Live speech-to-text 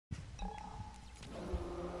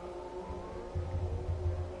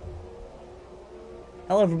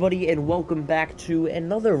Hello everybody and welcome back to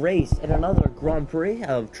another race and another Grand Prix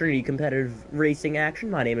of Trinity Competitive Racing action.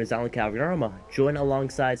 My name is Alan Calvinar. I'm joined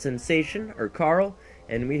alongside Sensation, or Carl,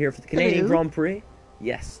 and we're here for the Canadian Grand Prix.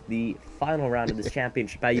 Yes, the final round of this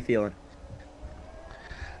championship. How you feeling?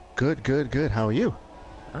 Good. How are you?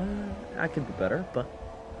 I could be better, but,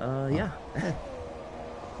 yeah.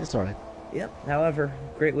 It's alright. Yep, however,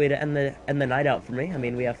 great way to end the night out for me. I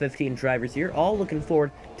mean, we have 15 drivers here, all looking forward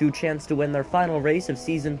to a chance to win their final race of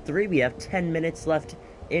Season 3. We have 10 minutes left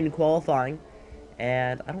in qualifying,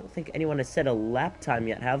 and I don't think anyone has set a lap time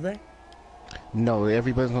yet, have they? No,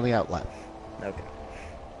 everybody's on the out lap. Okay.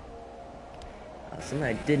 Something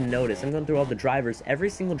I didn't notice, I'm going through all the drivers. Every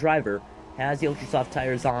single driver has the Ultrasoft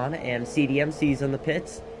tires on, and CDMC's in the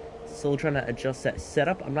pits. Still trying to adjust that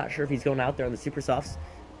setup. I'm not sure if he's going out there on the Super Softs,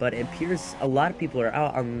 but it appears a lot of people are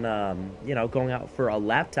out on, going out for a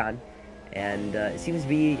lap time, and it seems to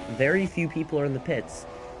be very few people are in the pits.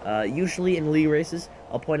 Usually in league races,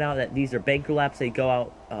 I'll point out that these are banker laps. They go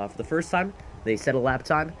out for the first time, they set a lap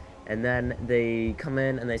time, and then they come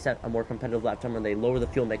in and they set a more competitive lap time where they lower the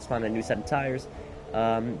fuel mix, find a new set of tires.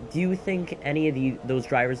 Do you think any of those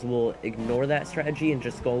drivers will ignore that strategy and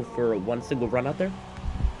just go for one single run out there?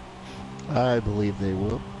 I believe they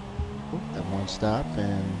will. At one stop,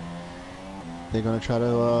 and they're going to try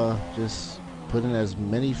to just put in as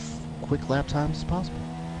many quick lap times as possible.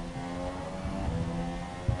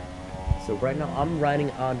 So right now I'm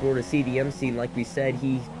riding on board a CDMC, and like we said,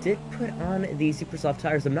 he did put on the Super Soft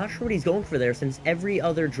tires. I'm not sure what he's going for there, since every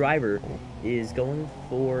other driver is going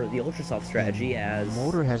for the Ultra Soft strategy. As the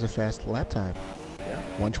motor has a fast lap time. Yeah.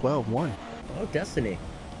 1:12.1. Oh, Destiny.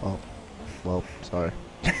 Oh, well, sorry.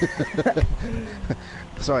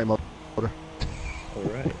 Sorry, motor.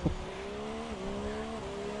 Alright.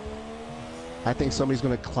 I think somebody's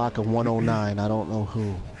going to clock a 109. I don't know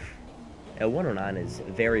who. Yeah, 109 is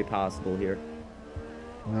very possible here.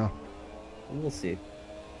 Yeah. We'll see.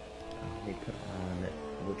 They put on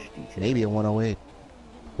which detail? Maybe a 108.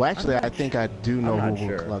 Well, actually, I think I do know who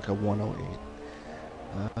will clock a 108.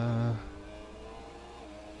 I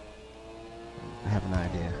have an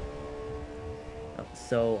idea.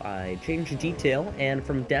 So I changed the detail, and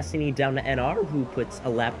from Destiny down to NR, who puts a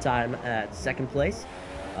lap time at second place,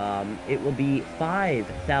 it will be 5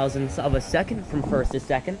 thousandths of a second from first to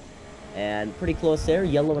second, and pretty close there.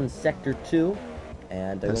 Yellow in sector 2,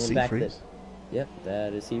 and they're going back. Yep,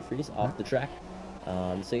 that is Seafreeze off the track.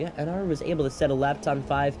 So yeah, NR was able to set a lap time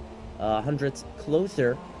 5 hundredths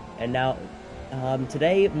closer, and now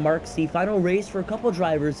today marks the final race for a couple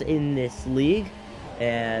drivers in this league.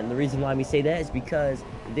 And the reason why we say that is because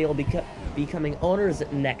they will be becoming owners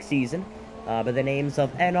next season by the names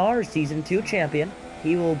of NR, Season 2 champion.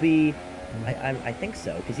 He will be, I think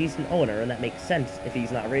so, because he's an owner, and that makes sense if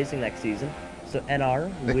he's not racing next season. So NR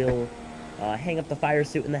will hang up the fire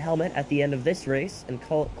suit and the helmet at the end of this race and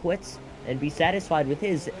call it quits and be satisfied with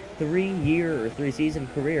his 3-year or 3-season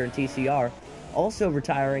career in TCR. Also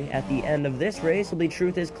retiring at the end of this race will be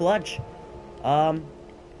Truth is Clutch.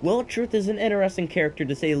 Well, Truth is an interesting character,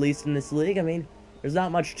 to say the least, in this league. I mean, there's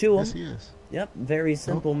not much to him. Yes, he is. Yep, very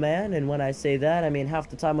simple man, and when I say that, I mean half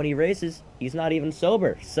the time when he races, he's not even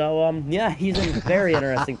sober. So, yeah, he's a very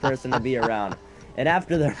interesting person to be around. And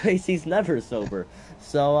after the race, he's never sober.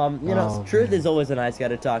 So, Truth is always a nice guy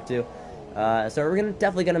to talk to. So we're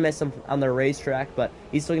definitely going to miss him on the racetrack, but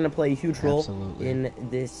he's still going to play a huge role in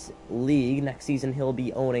this league. Next season, he'll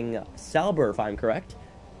be owning Sauber, if I'm correct.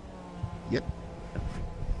 Yep.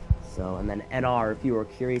 So, and then NR, if you were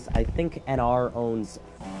curious, I think NR owns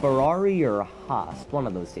Ferrari or Haas, one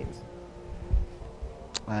of those teams.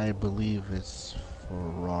 I believe it's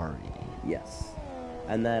Ferrari. Yes.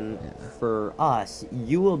 And then for us,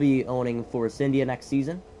 you will be owning Force India next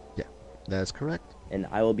season. Yeah, that's correct. And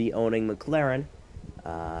I will be owning McLaren.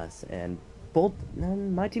 And both,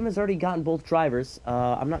 my team has already gotten both drivers.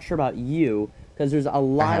 I'm not sure about you, because there's a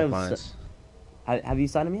lot of... Have you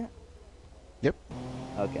signed them yet? Yep.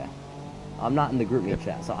 Okay. I'm not in the group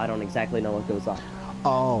chat, so I don't exactly know what goes on.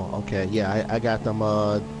 Oh, okay. Yeah, I got them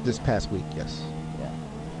this past week, yes. Yeah.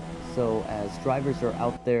 So as drivers are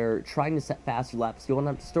out there trying to set faster laps, do you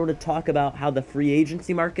want to sort of talk about how the free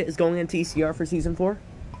agency market is going in TCR for Season 4?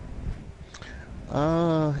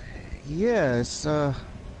 Yeah, it's, I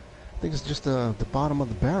think it's just the bottom of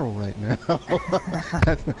the barrel right now.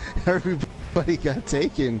 Everybody got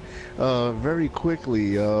taken very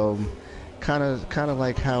quickly. Kind of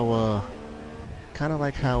like how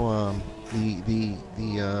the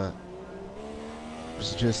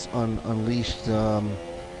was just unleashed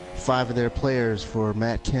 5 of their players for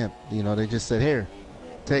Matt Kemp. You know, they just said, "Here,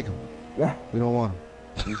 take them. Yeah. We don't want them."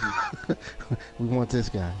 We want this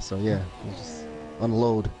guy. So yeah, we just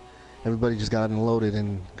unload. Everybody just got unloaded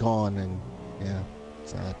and gone, and yeah,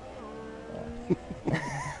 sad.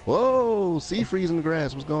 Whoa, sea freeze in the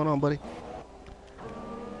grass. What's going on, buddy?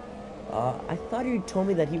 I thought you told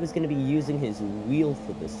me that he was going to be using his wheel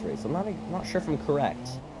for this race. I'm not sure if I'm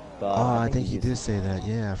correct, but Oh, I I think think he's he did using. say that.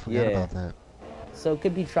 Yeah, I forgot Yeah, about that. so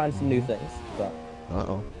could be trying some new things, but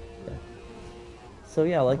Uh-oh. yeah. So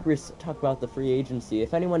yeah, like we talked about the free agency.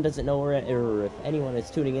 If anyone doesn't know, or if anyone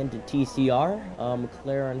is tuning in to TCR,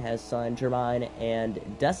 McLaren has signed Jermaine and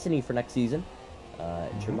Destiny for next season.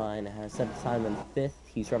 Jermaine has set a time in fifth.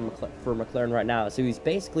 He's for McLaren right now, so he's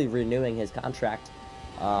basically renewing his contract.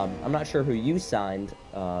 I'm not sure who you signed,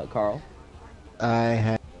 Carl.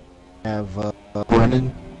 I have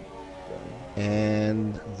Brennan,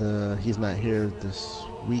 and he's not here this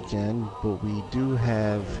weekend, but we do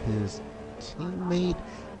have his teammate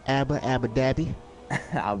Abba Dabby.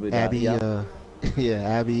 Abu Dhabi. Abby, Yeah. yeah,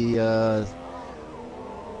 Abby,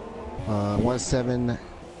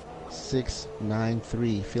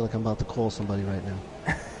 17693. Feel like I'm about to call somebody right now.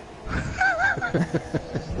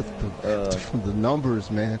 the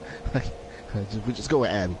numbers, man. We just go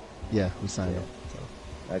with Abby. Yeah, we signed him. So.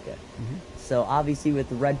 Okay. So obviously with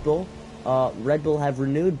the Red Bull have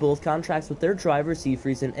renewed both contracts with their drivers,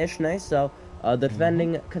 Seafreeze and Ishnay. So the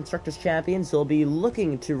defending constructors champions will be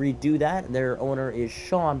looking to redo that. Their owner is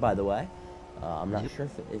Sean, by the way. I'm not sure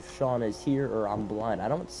if Sean is here or I'm blind. I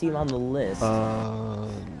don't see him on the list.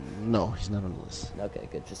 No, he's not on the list. Okay,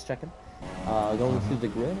 good. Just checking. Going through the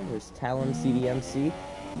grid, there's Talon, CDMC.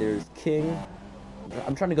 There's King.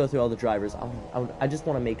 I'm trying to go through all the drivers. I just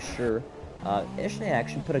want to make sure. Ishnay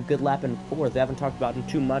actually put a good lap in fourth. They haven't talked about him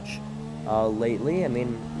too much lately. I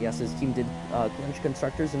mean, yes, his team did clinch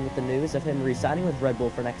constructors, and with the news of him re-signing with Red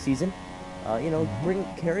Bull for next season,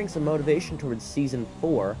 carrying some motivation towards season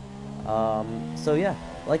 4. So yeah,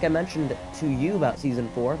 like I mentioned to you about season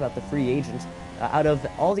 4, about the free agents, out of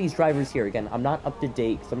all these drivers here, again, I'm not up to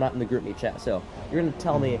date because I'm not in the group meet chat, so you're going to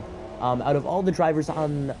tell me, out of all the drivers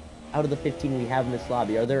out of the 15 we have in this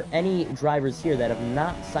lobby, are there any drivers here that have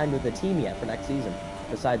not signed with the team yet for next season,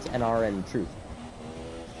 besides NR and Truth?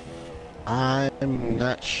 I'm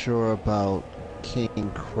not sure about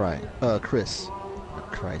Chris.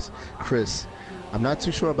 Chris. I'm not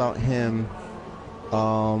too sure about him.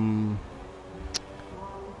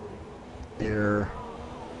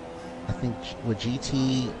 I think with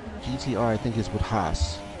GTR, I think is with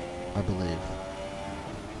Haas, I believe.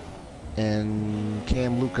 And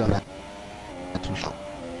Cam Luca, not too sure.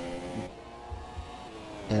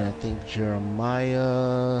 And I think Jermaine's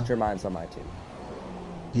on my team.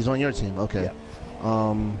 He's on your team, okay. Yeah.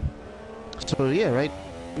 So yeah, right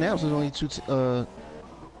now there's only two. Let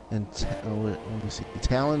me see.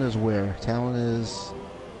 Talon is where? Talon is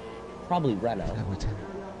Probably Renault.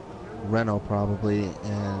 Renault probably,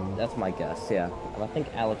 and That's my guess. Yeah, and I think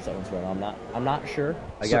Alex owns Renault. I'm not sure.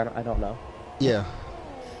 I don't know. yeah,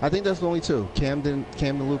 I think that's the only two. Camden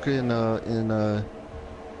Luca, in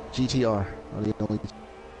GTR are the only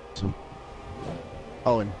two.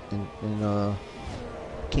 Oh, and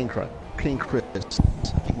King Chris. I think I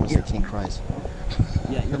want to say King Christ.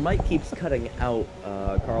 Yeah, your mic keeps cutting out,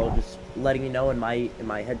 Carl. Just letting you know, and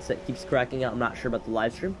my headset keeps cracking out. I'm not sure about the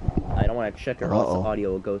live stream. I don't want to check it, or else the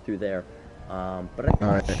audio will go through there. But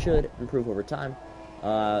I think it should improve over time.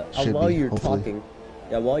 While you're talking,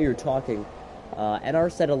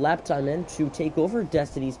 NR set a lap time in to take over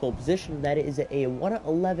Destiny's pole position. That is a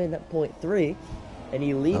 1:11.3, and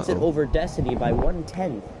he leads it over Destiny by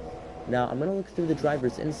 1/10. Now I'm gonna look through the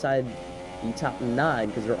drivers inside the top 9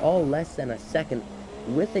 because they're all less than a second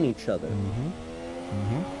within each other.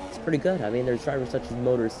 It's pretty good. I mean, there's drivers such as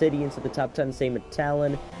Motor City inside the top 10, same with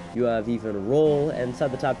Talon. You have even Roll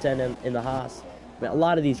inside the top 10 in the Haas. I mean, a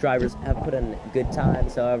lot of these drivers have put in good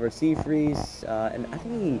times. However, Seafreeze, and I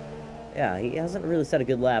think he hasn't really set a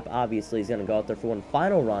good lap. Obviously, he's going to go out there for one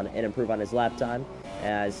final run and improve on his lap time,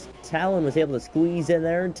 as Talon was able to squeeze in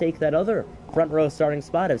there and take that other front row starting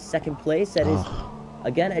spot of second place. That is,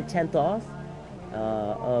 again, a 10th off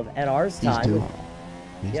of NR's time. With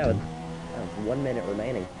 1 minute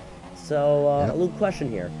remaining. So, a little question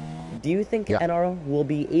here. Do you think NR will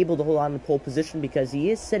be able to hold on to pole position, because he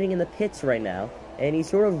is sitting in the pits right now, and he's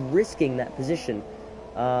sort of risking that position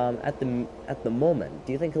at the moment?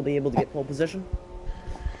 Do you think he'll be able to get pole position?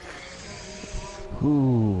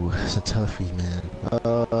 Ooh, it's a toughie, man.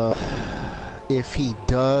 If he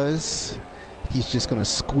does, he's just gonna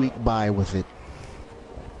squeak by with it.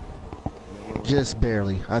 Just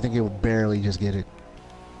barely. I think he'll barely just get it.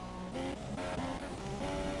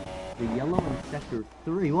 The yellow in sector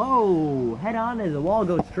 3. Whoa! Head on as the wall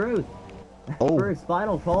goes Truth. Oh. First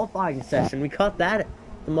final qualifying session. We caught that at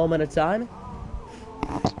the moment of time.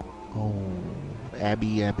 Oh.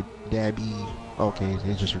 Abby. Okay,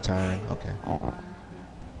 he's just retiring. Okay.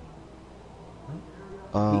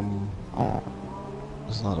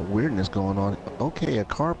 There's a lot of weirdness going on. Okay, a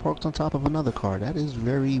car parked on top of another car. That is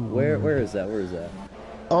very weird. Where is that? Where is that?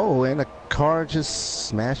 Oh, and a car just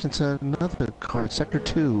smashed into another car, sector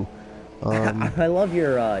 2. I love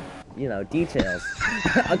your, details.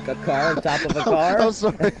 a car on top of a car. I'm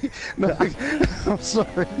sorry. No, I'm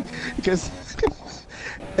sorry. Because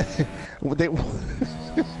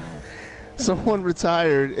someone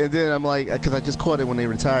retired, and then I'm like, because I just caught it when they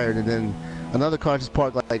retired, and then another car just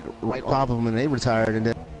parked like right on top of them, and they retired,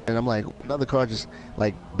 and I'm like, another car just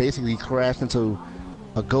like basically crashed into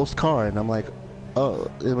a ghost car, and I'm like,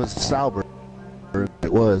 oh, it was Sauber.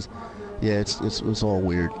 It was. Yeah, it's all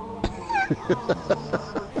weird.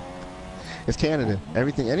 It's Canada.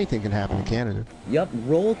 Anything can happen in Canada. Yep,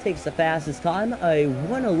 Roll takes the fastest time, a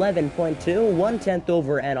 1:11.2, 1/10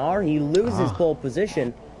 over NR. He loses pole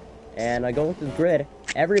position, and going through the grid,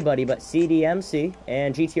 everybody but CDMC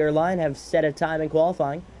and GTR Line have set a time in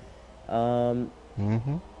qualifying.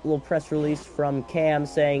 Little press release from Cam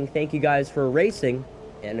saying, "Thank you guys for racing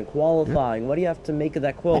and qualifying." Yep. What do you have to make of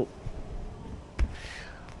that quote?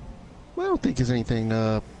 Well, I don't think there's anything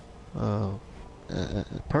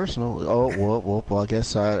personal. Oh, well, I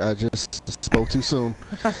guess I just spoke too soon.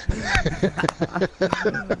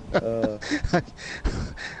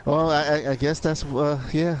 Well, I guess that's,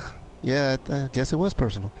 yeah, I guess it was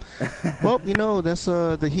personal. Well, that's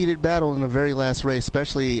the heated battle in the very last race,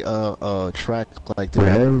 especially a track like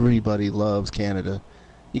that. Everybody loves Canada.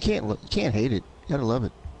 You can't hate it. You gotta love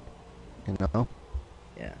it.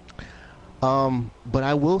 Yeah. But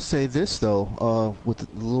I will say this though, with the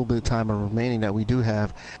little bit of time remaining that we do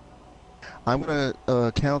have, I'm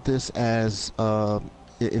gonna count this as,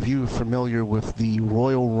 if you're familiar with the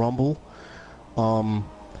Royal Rumble,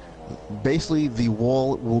 basically the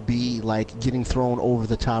wall will be like getting thrown over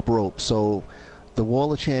the top rope. So the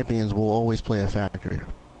Wall of Champions will always play a factor here.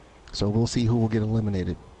 So we'll see who will get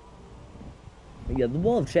eliminated. Yeah, the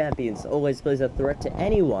Wall of Champions always plays a threat to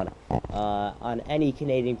anyone on any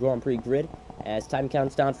Canadian Grand Prix grid. As time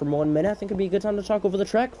counts down from 1 minute, I think it'd be a good time to talk over the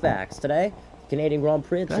track facts today. Canadian Grand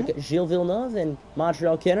Prix at Gilles Villeneuve in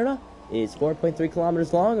Montreal, Canada is 4.3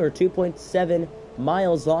 kilometers long, or 2.7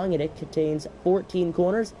 miles long, and it contains 14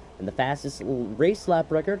 corners. And the fastest race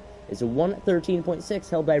lap record is a 1:13.6,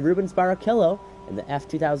 held by Rubens Barrichello in the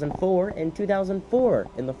F2004 and 2004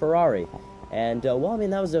 in the Ferrari. And, that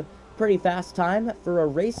was a pretty fast time for a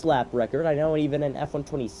race lap record. I know even in F1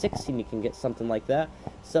 2016 you can get something like that.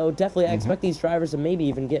 So definitely I expect these drivers to maybe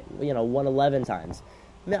even get, 1:11 times.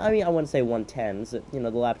 I mean, I wouldn't say 1:10s. The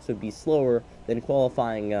laps would be slower than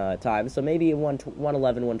qualifying time. So maybe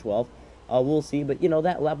 1:11, 1:12. We'll see. But,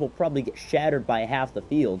 that lap will probably get shattered by half the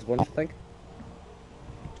field, wouldn't you think?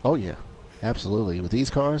 Oh, yeah. Absolutely. With these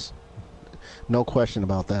cars, no question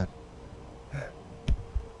about that.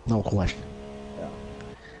 No question. Yeah.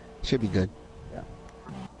 Should be good. Yeah.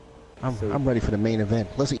 I'm ready for the main event.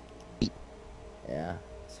 Let's eat. Yeah.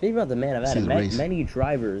 Speaking about the main event, many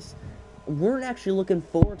drivers weren't actually looking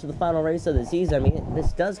forward to the final race of the season. I mean,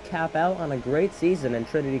 this does cap out on a great season in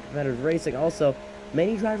Trinity Competitive Racing. Also,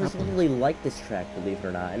 many drivers don't really like this track, believe it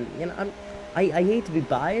or not. And, I hate to be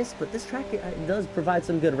biased, but this track does provide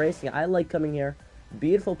some good racing. I like coming here.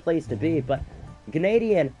 Beautiful place to be, but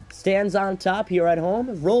Canadian stands on top here at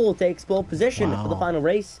home. Roll takes pole position for the final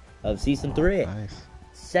race of Season 3. Nice.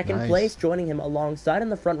 Second place, joining him alongside in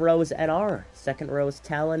the front row is NR. Second row is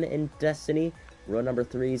Talon and Destiny. Row number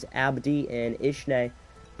 3 is Abdi and Ishnay.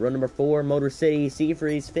 Row number 4, Motor City,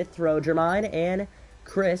 Seafreeze. Fifth row, Jermaine and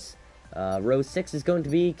Chris. Row 6 is going to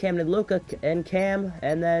be Cam and Luca and Cam.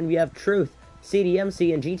 And then we have Truth,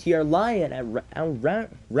 CDMC, and GTR Lion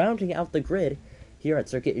rounding out the grid here at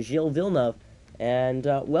Circuit Gilles Villeneuve. And,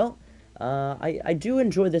 I do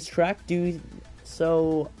enjoy this track.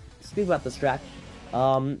 So, speak about this track.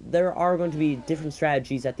 There are going to be different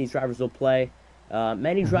strategies that these drivers will play.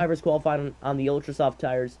 Many drivers qualified on the ultra soft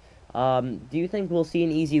tires. Do you think we'll see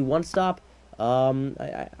an easy one-stop?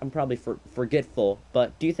 I'm probably forgetful,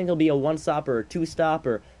 but do you think it'll be a one-stop or a two-stop,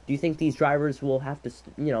 or do you think these drivers will have to,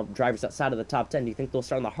 drivers outside of the top 10, do you think they'll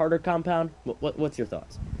start on the harder compound? What's your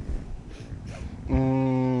thoughts?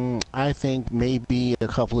 I think maybe a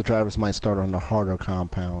couple of drivers might start on the harder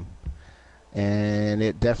compound, and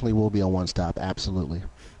it definitely will be a one-stop, absolutely.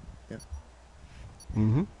 Yeah.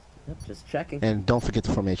 Yep, just checking. And don't forget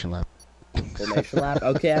the formation lap. Formation lap.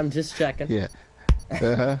 Okay, I'm just checking. Yeah.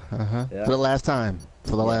 For Yeah. the last time.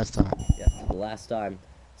 For the Yeah. last time. Yeah, for the last time.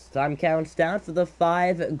 So time counts down for the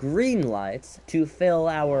 5 green lights to fill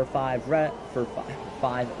our 5 red for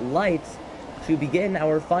 5 lights to begin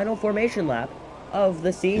our final formation lap of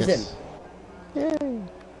the season. Yes. Yay.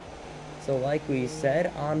 So like we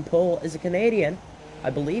said, on pole is a Canadian, I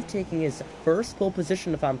believe taking his first pole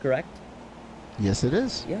position if I'm correct. Yes, it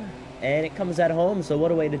is. Yeah, and it comes at home, so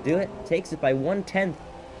what a way to do it. Takes it by 1/10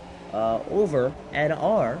 over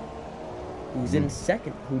NR, who's in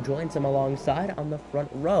second, who joins him alongside on the front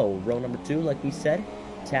row. Row number 2, like we said,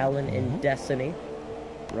 Talon and Destiny.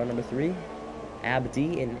 Row number 3,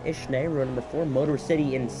 Abdi and Ishne. Row number 4, Motor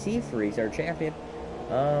City and Seafreeze, our champion.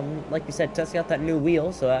 Like we said, testing out that new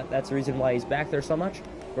wheel, so that's the reason why he's back there so much.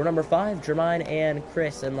 Row number 5, Jermaine and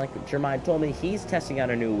Chris, and like Jermaine told me, he's testing out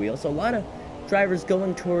a new wheel, so a lot of drivers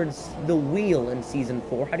going towards the wheel in Season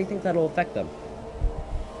 4. How do you think that'll affect them?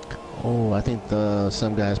 Oh, I think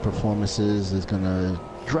some guys' performances is going to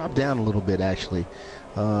drop down a little bit, actually.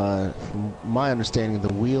 From my understanding,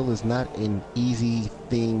 the wheel is not an easy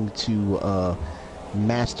thing to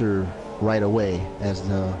master right away. As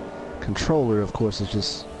the controller, of course, is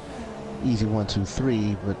just easy 1, 2,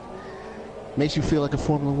 3, but makes you feel like a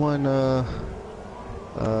Formula One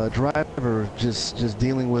driver, just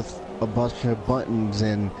dealing with a bunch of buttons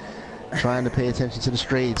and trying to pay attention to the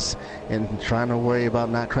straights and trying to worry about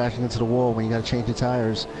not crashing into the wall when you got to change your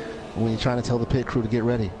tires, when you're trying to tell the pit crew to get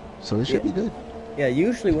ready. So it should be good. Yeah,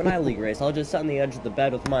 usually when I league race, I'll just sit on the edge of the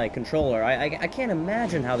bed with my controller. I can't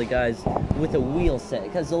imagine how the guys with a wheel sit,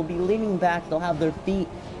 because they'll be leaning back, they'll have their feet,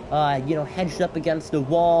 hedged up against the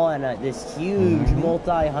wall, and this huge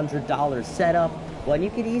multi-$100 setup. When you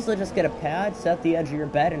could easily just get a pad, set at the edge of your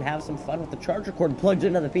bed, and have some fun with the charger cord plugged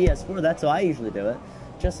into the PS4. That's how I usually do it,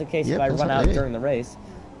 just in case if I run out during the race.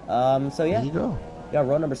 So yeah. There you go. Yeah,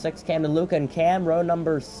 row number 6, Cam and Luca and Cam. Row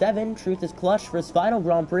number 7, Truth is Clutch for his final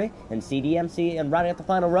Grand Prix. And CDMC and riding at the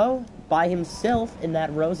final row by himself in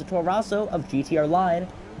that row is a Toro Rosso of GTR line.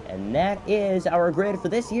 And that is our grid for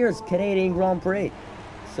this year's Canadian Grand Prix.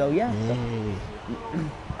 So yeah,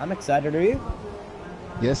 I'm excited. Are you?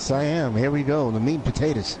 Yes, I am. Here we go. The meat and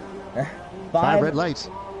potatoes. 5 red lights.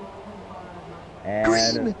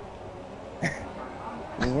 And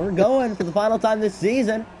we're going for the final time this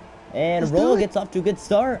season. And Roll gets off to a good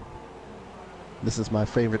start. This is my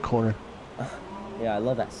favorite corner. Yeah, I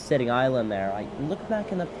love that sitting island there. I look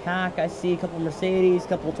back in the pack, I see a couple Mercedes, a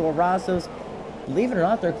couple Toro Rossos. Believe it or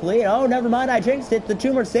not, they're clean. Oh, never mind, I jinxed it. The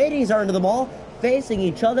 2 Mercedes are into the ball, facing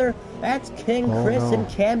each other. That's King Chris and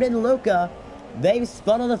Camden Luca. They've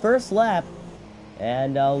spun on the first lap.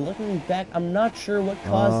 And looking back, I'm not sure what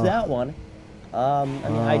caused that one. I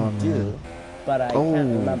mean, I do, but I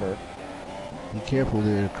can't remember. Be careful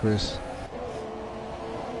there, Chris.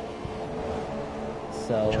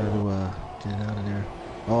 So trying to get out of there.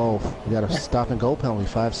 Oh, we got a stop and go penalty.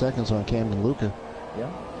 5 seconds on Camden Luca. Yeah.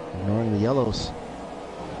 Ignoring the yellows.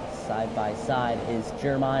 Side by side is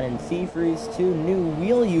Jermaine and Seafreeze, 2 new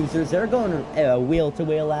wheel users. They're going wheel to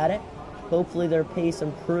wheel at it. Hopefully their pace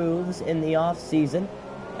improves in the off season.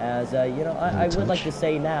 As I would like to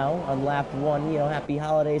say now on lap 1, happy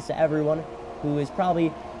holidays to everyone who is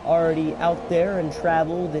probably already out there and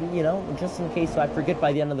traveled, and just in case I forget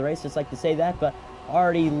by the end of the race, just like to say that, but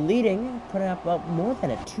already leading, putting up more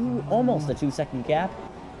than almost a 2-second gap,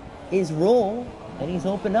 is Roll, and he's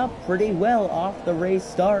opened up pretty well off the race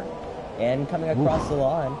start, and coming across the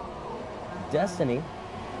line, Destiny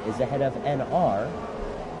is ahead of NR,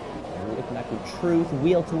 and we're looking back with Truth,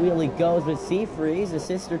 wheel to wheel he goes with Seafreeze, the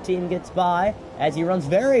sister team gets by, as he runs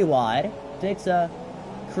very wide, takes a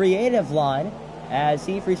creative line, as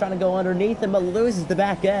Seafreeze trying to go underneath him, but loses the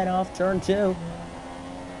back end off turn 2.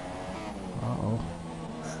 Uh-oh.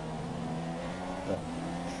 But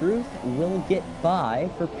Truth will get by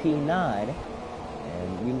for P9.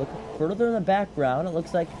 And we look further in the background. It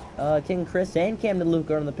looks like King Chris and Camden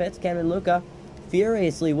Luca are in the pits. Camden Luca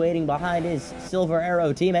furiously waiting behind his Silver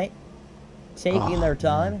Arrow teammate, taking their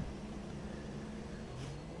time.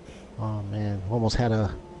 Oh, man. Almost had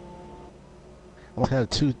a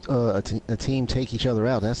team take each other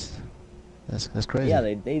out. That's crazy. Yeah,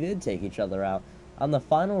 they did take each other out on the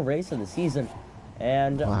final race of the season,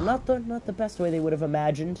 and not the best way they would have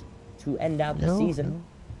imagined to end out the season.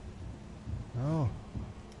 No.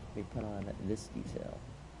 We put on this detail.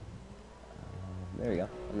 There you go,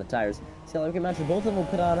 on the tires. See, like we mentioned, both of them will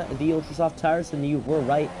put on the ultra soft tires, and you were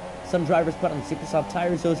right. Some drivers put on the super soft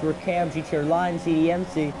tires. Those were Cam, GTR Line,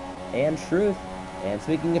 CDMC, and Truth. And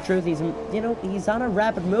speaking of Truth, he's on a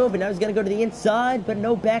rapid move, and now he's going to go to the inside, but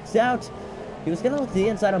no backs out. He was going to look to the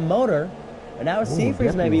inside of Motor, and now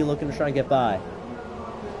Seafreeze may be looking to try and get by.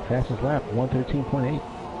 Fastest lap, 113.8.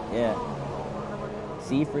 Yeah.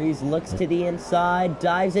 Seafreeze looks to the inside,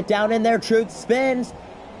 dives it down in there. Truth spins.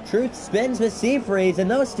 Truth spins with Seafreeze,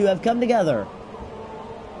 and those two have come together.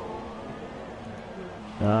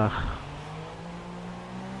 NR,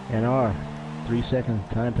 3-second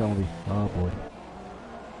time penalty. Oh boy.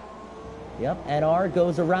 Yep, NR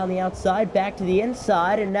goes around the outside, back to the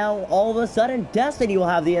inside, and now all of a sudden, Destiny will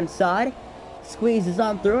have the inside. Squeezes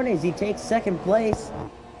on through, and as he takes second place.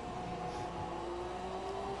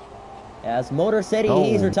 As Motor City,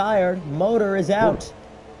 he's retired. Motor is out.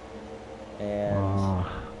 And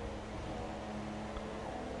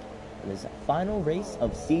in his final race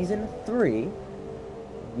of Season 3,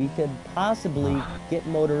 we could possibly get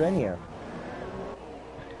Motor in here.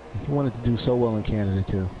 He wanted to do so well in Canada,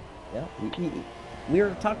 too. Yeah, we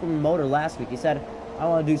were talking with Motor last week. He said, I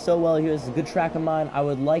want to do so well here. This is a good track of mine. I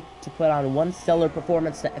would like to put on one stellar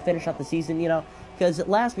performance to finish out the season, you know. Because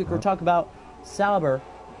last week we were talking about Sauber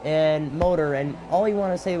and Motor, and all he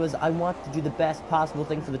wanted to say was, I want to do the best possible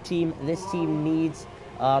thing for the team. This team needs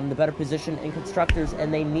the better position in constructors,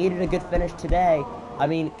 and they needed a good finish today. I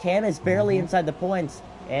mean, Cam is barely inside the points,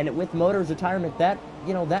 and with Motor's retirement, that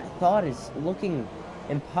thought is looking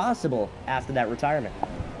impossible after that retirement.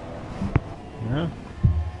 Yeah.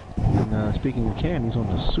 And speaking of Cam, he's on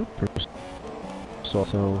the Super. So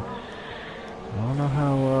I don't know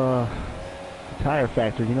how the tire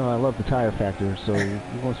factor. You know, I love the tire factor. So we're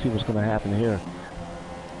gonna see what's gonna happen here.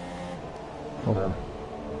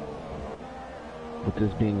 With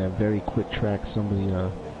this being a very quick track, somebody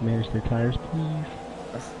manage their tires, please.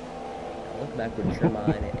 Look back with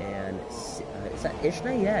Sherman and is that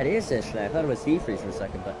Ishnay? Yeah, it is Ishnay. I thought it was Seafreeze for a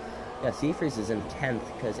second, but yeah, Seafreeze is in 10th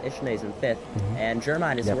because Ishnay is in 5th, and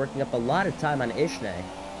Germain is working up a lot of time on Ishnay,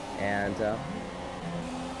 and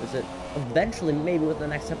eventually, maybe within the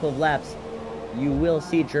next couple of laps, you will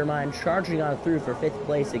see Germain charging on through for 5th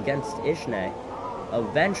place against Ishnay.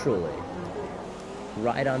 Eventually,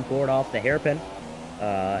 right on board off the hairpin,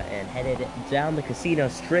 and headed down the casino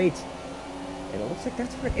straight. And it looks like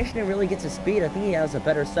that's where Ishnay really gets his speed. I think he has a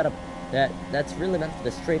better setup that's really meant for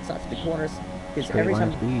the straights, not for the corners. Because every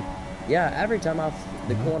time off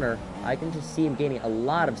the corner, I can just see him gaining a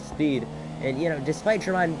lot of speed. And, you know, despite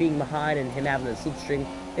Germain being behind and him having the slipstream,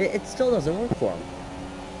 it still doesn't work for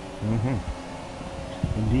him.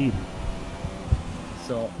 Indeed.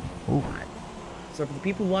 So for the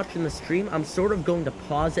people watching the stream, I'm sort of going to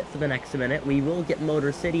pause it for the next minute. We will get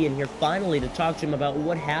Motor City in here finally to talk to him about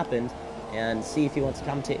what happened and see if he wants to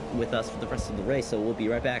commentate with us for the rest of the race. So we'll be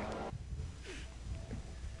right back.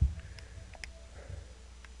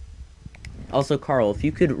 Also, Carl, if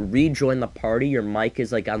you could rejoin the party, your mic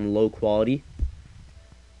is like on low quality.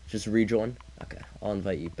 Just rejoin. Okay, I'll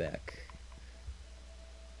invite you back.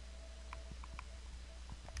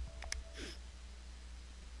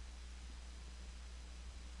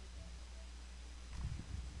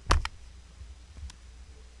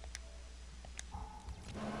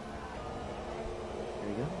 There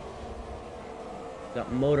we go.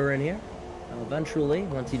 Got Motor in here. Eventually,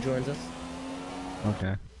 once he joins us.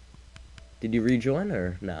 Okay. Did you rejoin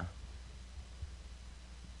or no?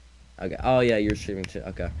 Okay. Oh yeah, you're streaming too.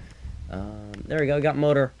 Okay. There we go. Got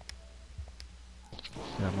Motor.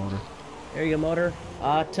 Yeah, Motor. There you go, Motor.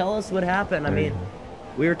 Tell us what happened. I mean,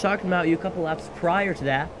 we were talking about you a couple laps prior to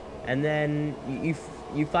that, and then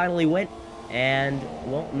you finally went, and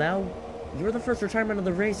well, now you're the first retirement of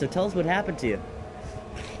the race. So tell us what happened to you.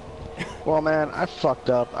 Well, man, I fucked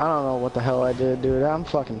up. I don't know what the hell I did, dude. I'm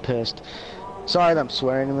fucking pissed. Sorry that I'm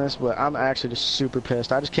swearing in this, but I'm actually just super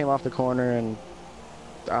pissed. I just came off the corner and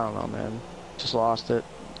I don't know, man. Just lost it.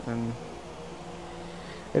 And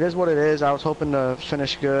it is what it is. I was hoping to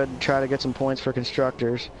finish good and try to get some points for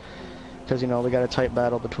constructors. Because, you know, we got a tight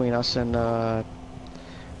battle between us and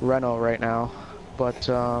Renault right now. But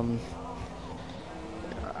I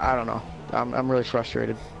don't know. I'm really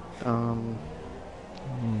frustrated. I don't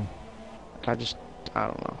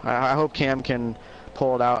know. I hope Cam can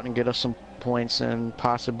pull it out and get us some points and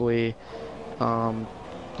possibly,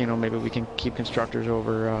 you know, maybe we can keep constructors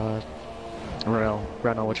over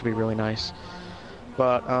Renault, which would be really nice.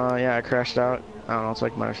 But yeah, I crashed out. I don't know. It's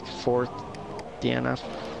like my fourth or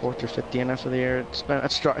fifth DNF of the year. It's been a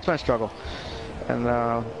struggle, and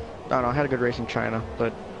I don't know. I had a good race in China,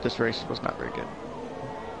 but this race was not very good.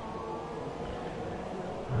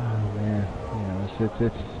 Oh man,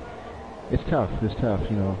 it's tough. It's tough,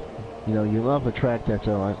 you know. You know, you love a track that's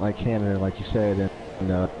like Canada, like you said, and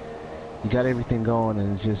you got everything going,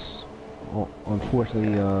 and it's just, well,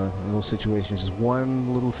 unfortunately, in those situations, just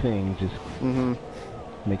one little thing just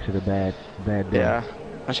makes it a bad day. Yeah,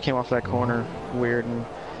 I just came off that corner weird, and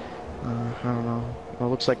I don't know. Well,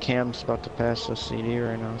 it looks like Cam's about to pass the CD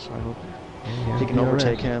right now, so I hope Yeah, he can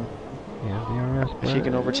overtake him. Yeah, DRS. If he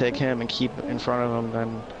can overtake him and keep in front of him,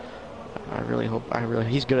 then I really hope.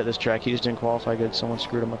 He's good at this track. He just didn't qualify good. Someone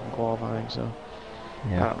screwed him up in qualifying, so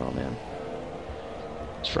I don't know, man.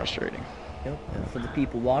 It's frustrating. Yep. And for the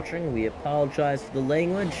people watching, we apologize for the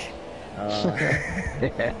language.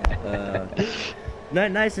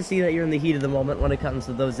 Nice to see that you're in the heat of the moment when it comes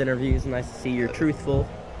to those interviews. Nice to see you're truthful.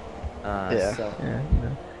 Yeah. So. Yeah,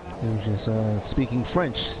 it was just speaking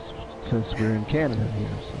French since we're in Canada here,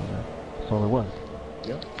 so that's all it was.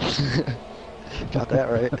 Yep. Got that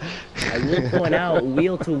right. I will point out,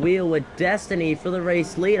 wheel to wheel with Destiny for the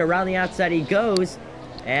race lead. Around the outside he goes,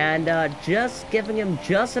 and just giving him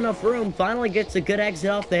just enough room. Finally gets a good exit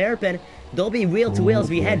off the hairpin. They'll be wheel to wheel as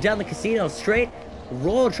we head down the casino straight.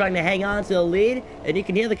 Roll trying to hang on to the lead, and you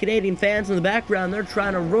can hear the Canadian fans in the background. They're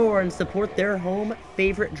trying to roar and support their home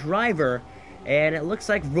favorite driver, and it looks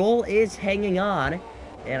like Roll is hanging on.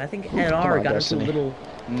 And I think NR got into a little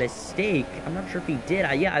mistake. I'm not sure if he did.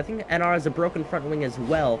 Yeah, I think NR has a broken front wing as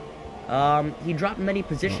well. He dropped many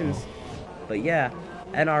positions, but yeah,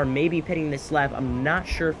 NR may be pitting this lap. I'm not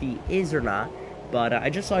sure if he is or not, but I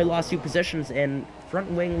just saw he lost 2 positions, and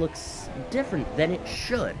front wing looks different than it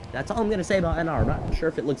should. That's all I'm gonna say about NR. I'm not sure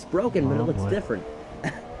if it looks broken, but it looks different.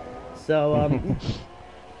 So,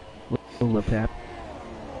 lip tap.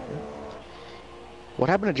 What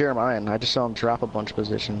happened to Jeremiah? I just saw him drop a bunch of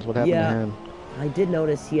positions. What happened to him? I did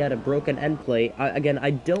notice he had a broken end plate. Again,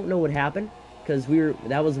 I don't know what happened, because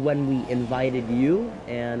that was when we invited you,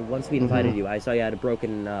 and once we invited you, I saw you had a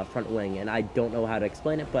broken front wing, and I don't know how to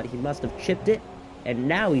explain it, but he must have chipped it, and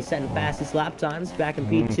now he's setting fastest lap times back in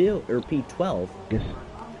P2, or P12. Guess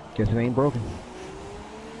it ain't broken.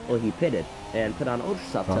 Well, he pitted, and put on ultra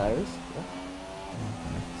soft tires.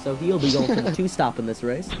 So he'll be going for the 2-stop in this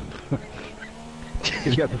race.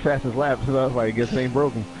 He's got the fastest lap, so I was like, I guess it ain't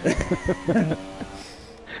broken. I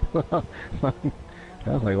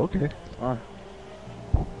was like, okay.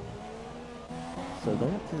 So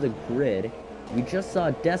going up to the grid, we just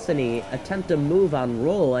saw Destiny attempt to move on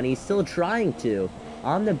Roll, and he's still trying to.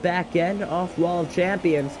 On the back end, off Wall of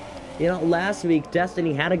Champions. You know, last week,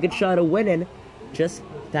 Destiny had a good shot of winning, just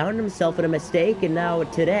found himself in a mistake, and now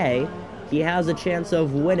today, he has a chance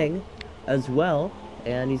of winning as well.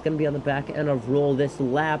 And he's going to be on the back end of Roll this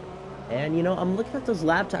lap. And, you know, I'm looking at those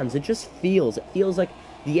lap times. It feels like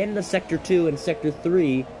the end of Sector 2 and Sector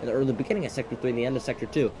 3, or the beginning of Sector 3 and the end of Sector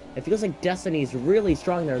 2. It feels like Destiny's really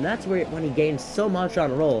strong there, and that's when he gains so much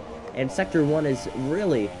on Roll. And Sector 1 is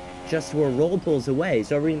really just where Roll pulls away.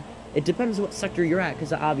 So, I mean, it depends what sector you're at,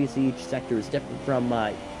 because obviously each sector is different from,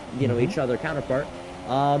 you know, each other counterpart.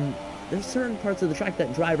 There's certain parts of the track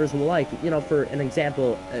that drivers will like. You know, for an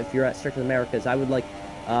example, if you're at Circuit Americas, I would like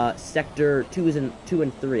Sector 2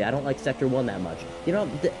 and 3. I don't like Sector 1 that much. You know,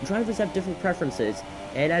 the drivers have different preferences.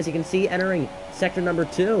 And as you can see, entering Sector number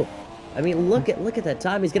 2, I mean, look at that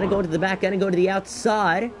time. He's going to go to the back end and go to the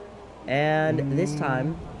outside. And this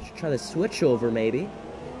time, should try to switch over, maybe.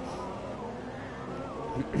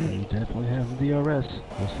 You definitely have the DRS.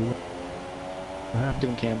 We'll see what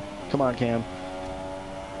happens. Cam. Come on, Cam.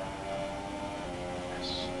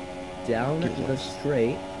 Down the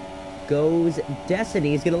straight goes Destiny.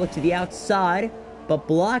 He's going to look to the outside, but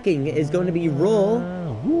blocking is going to be Roll.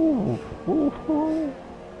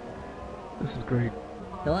 This is great.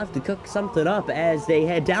 He'll have to cook something up as they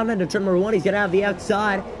head down into turn number 1. He's going to have the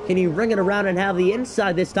outside. Can he ring it around and have the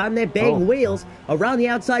inside this time? They bang wheels. Around the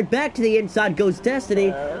outside, back to the inside goes Destiny.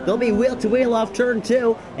 They'll be wheel to wheel off turn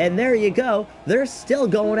 2. And there you go. They're still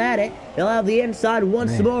going at it. They'll have the inside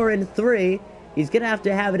once more in 3. He's going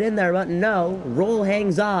to have it in there, but no. Roll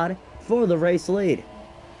hangs on for the race lead.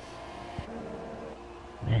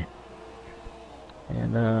 Man.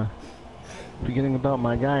 And, forgetting about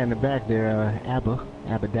my guy in the back there, Abba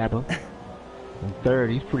Dabba. In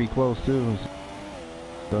 3rd, he's pretty close, too.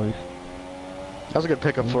 So he's... That was a good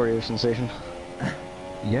pickup for you, Sensation.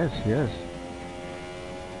 Yes.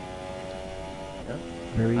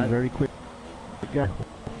 Very quick guy.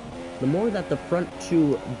 The more that the front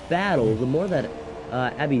 2 battle, the more that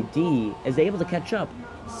Abby D is able to catch up.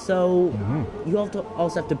 So you also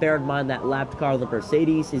have to bear in mind that lapped car, the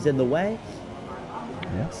Mercedes, is in the way.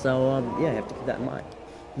 Yeah. So yeah, you have to keep that in mind.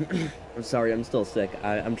 I'm sorry, I'm still sick.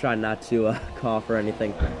 I'm trying not to cough or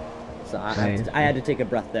anything. So I had to take a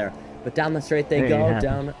breath there. But down the straight they go,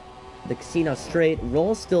 down the casino straight.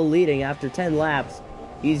 Roll still leading after 10 laps.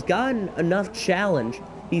 He's gotten enough challenge.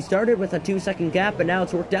 He started with a 2-second gap, but now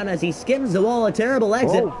it's worked out as he skims the wall. A terrible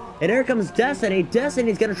exit. And here comes Destiny.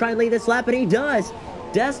 Destiny's going to try and lead this lap, and he does.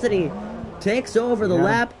 Destiny takes over the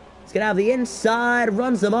lap, He's going to have the inside,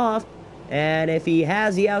 runs him off. And if he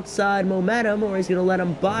has the outside momentum or he's going to let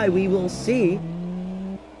him by, we will see.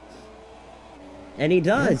 And he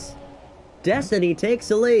does. Destiny takes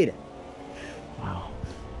the lead. Wow.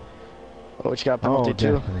 Oh, which got a penalty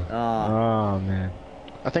too. Oh, man.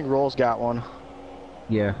 I think Roll's got one.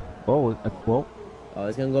 Yeah. Oh, well. Oh,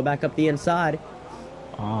 he's going to go back up the inside.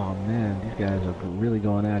 Oh, man. These guys are really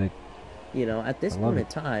going at it. You know, at this point in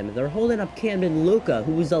time, they're holding up Camden Luca,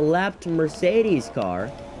 who's a lapped Mercedes car.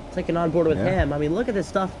 Taking on board with him. I mean, look at this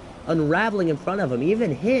stuff unraveling in front of him.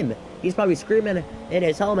 Even him, he's probably screaming in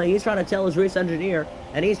his helmet. He's trying to tell his race engineer,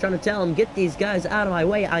 and he's trying to tell him, get these guys out of my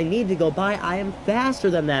way. I need to go by. I am faster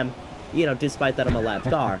than them. You know, despite that I'm a lapped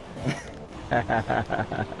car.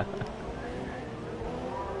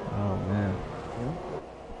 Oh, man.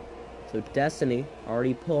 So Destiny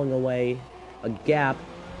already pulling away a gap.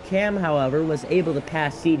 Cam, however, was able to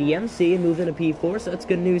pass CDMC and move into P4, so that's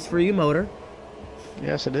good news for you, Motor.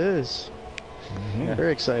 Yes, it is.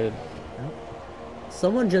 Very excited.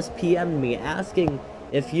 Someone just PM'd me asking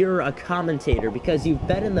if you're a commentator because you've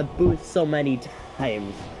been in the booth so many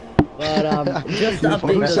times. But just to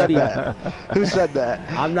update Who those said people. that? Who said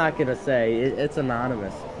that? I'm not gonna say. It's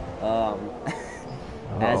anonymous.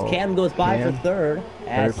 As Cam goes by for third,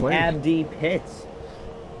 as Abdi pits.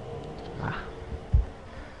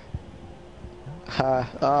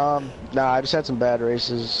 Nah, I just had some bad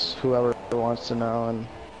races. Whoever wants to know, and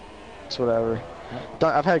it's whatever.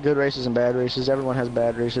 I've had good races and bad races. Everyone has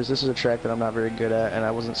bad races. This is a track that I'm not very good at, and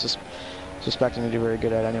I wasn't suspecting to do very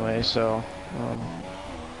good at anyway. So, I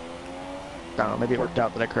don't know. Maybe it worked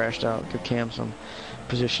out that I crashed out. Give Cam some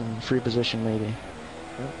free position, maybe.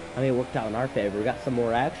 I mean, it worked out in our favor. We got some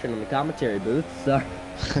more action in the commentary booth. So.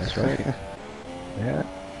 That's right. Yeah.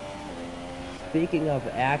 Speaking of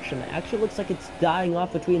action looks like it's dying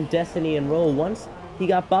off between Destiny and Roll. Once he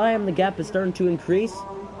got by him, the gap is starting to increase.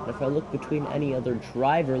 And if I look between any other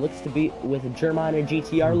driver, looks to be with Jermaine and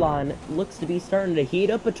GTR line, looks to be starting to heat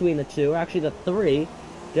up between the two, or actually the three.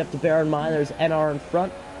 You have to bear in mind there's NR in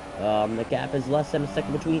front. The gap is less than a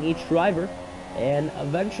second between each driver. And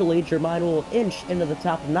eventually, Jermaine will inch into the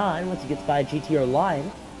top 9 once he gets by GTR line.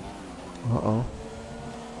 Uh-oh.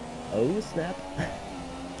 Oh, snap.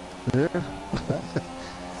 Yeah.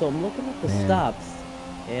 So I'm looking at the stops,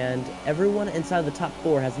 and everyone inside the top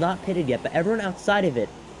 4 has not pitted yet, but everyone outside of it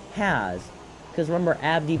has. Because remember,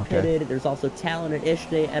 Abdi pitted, there's also Talon and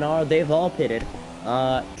Ishne and R, they've all pitted.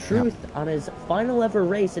 Truth, on his final ever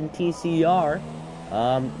race in TCR,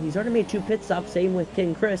 he's already made 2 pit stops, same with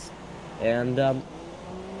King Chris. And, well,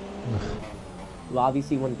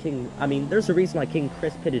 obviously when there's a reason why King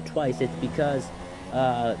Chris pitted twice. It's because,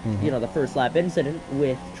 you know, the first lap incident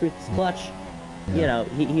with Truth's clutch, you know,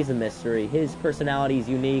 he's a mystery. His personality is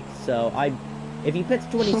unique, so if he pits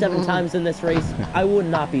 27 times in this race, I would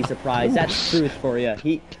not be surprised. That's Truth for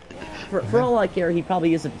you. For all I care, he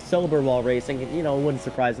probably isn't sober while racing. You know, it wouldn't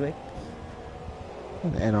surprise me.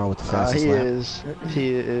 NR with the fastest lap. He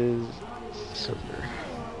is sober.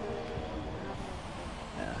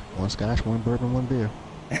 One scotch, one bourbon, one beer.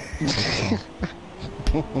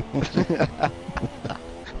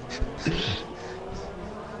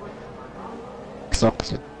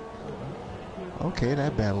 Okay,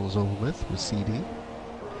 that battle is over with CD.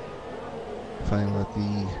 Finally let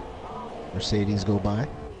the Mercedes go by.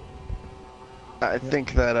 I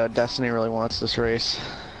think that Destiny really wants this race.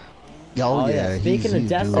 Oh yeah. Speaking of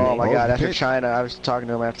Destiny. Oh my god, after China, I was talking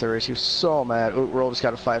to him after the race. He was so mad. Roll just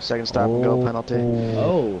got a 5-second stop and go penalty.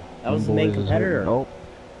 Oh, that was the main competitor. Oh,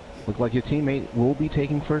 look like your teammate will be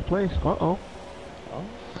taking first place. Uh-oh.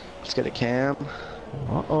 Let's get a Cam.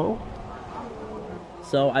 Uh-oh.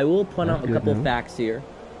 So I will point out a couple facts here.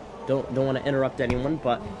 Don't want to interrupt anyone,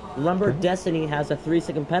 but remember Destiny has a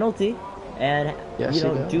 3-second penalty, and you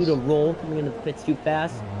know, due to Roll coming into the pits too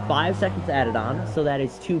fast, 5 seconds added on, so that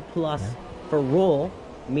is 2+ for Roll,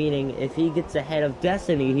 meaning if he gets ahead of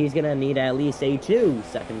Destiny, he's gonna need at least a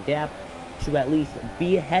 2-second gap to at least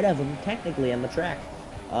be ahead of him technically on the track.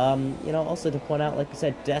 You know, also to point out, like I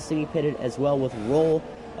said, Destiny pitted as well with Roll.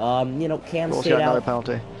 You know, Cam Roll's stayed got out. another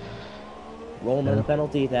penalty. Roll another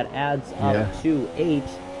penalty that adds up to 8.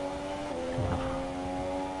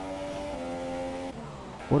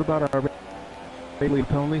 What about our lead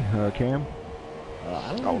penalty, Cam?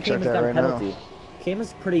 I don't think Cam has got a penalty. Cam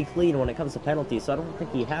is pretty clean when it comes to penalties, so I don't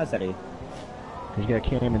think he has any. He's got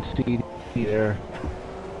Cam and Steve there.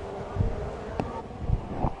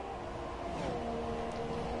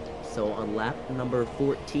 So on lap number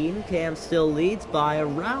 14, Cam still leads by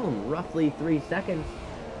around roughly 3 seconds.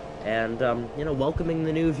 And, you know, welcoming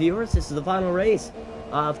the new viewers, this is the final race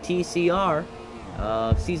of TCR.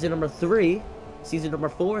 Season number 3. Season number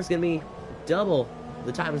 4 is going to be double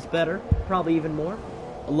the times better, probably even more.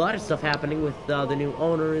 A lot of stuff happening with the new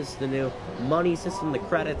owners, the new money system, the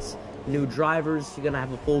credits, new drivers. You're going to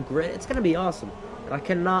have a full grid. It's going to be awesome. And I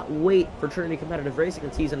cannot wait for Trinity Competitive Racing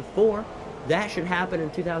in Season 4. That should happen in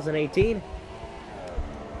 2018.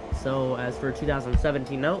 So, as for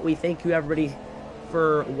 2017 note, we thank you everybody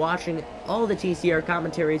for watching all the TCR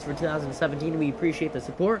commentaries for 2017. We appreciate the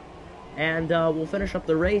support. And we'll finish up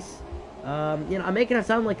the race. I'm making it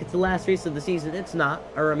sound like it's the last race of the season. It's not.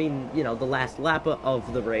 Or, I mean, the last lap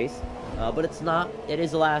of the race. But it's not. It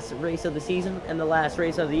is the last race of the season and the last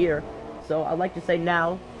race of the year. So, I'd like to say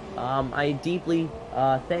now, I deeply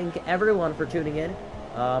thank everyone for tuning in.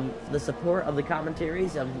 The support of the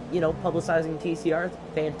commentaries, of, publicizing TCR.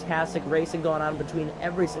 Fantastic racing going on between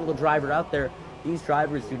every single driver out there. These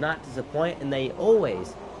drivers do not disappoint, and they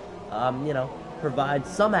always, provide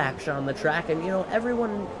some action on the track, and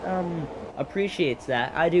everyone appreciates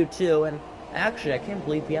that. I do too. And actually, I can't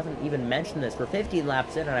believe we haven't even mentioned this. We're 15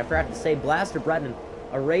 laps in, and I forgot to say Blaster Brennan,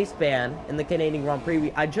 a race ban in the Canadian Grand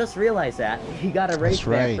Prix. I just realized that he got a race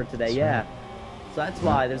ban for today. Right. So that's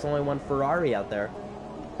why there's only one Ferrari out there.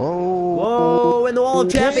 Whoa, in the wall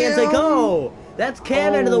of champions they go. That's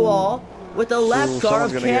Cam into the wall with the lap car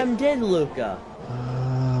of Cam did Luca.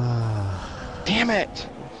 Damn it.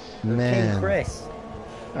 Man. King Chris.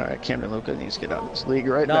 Alright, Camden Luca needs to get out of this league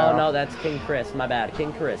right now. No, that's King Chris. My bad.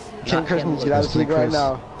 King Chris. King Chris needs to get out of this league right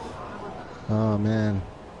now. Oh, man.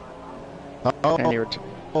 He's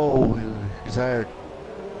tired.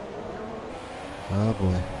 Oh,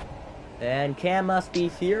 boy. And Cam must be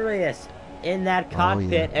furious in that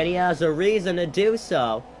cockpit, and he has a reason to do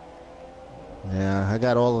so. Yeah, I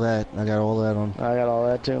got all of that. I got all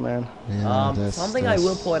that too, man. Yeah, something I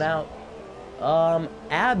will point out.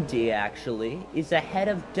 Abdi, actually, is ahead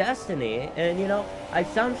of Destiny, and, I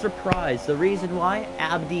sound surprised. The reason why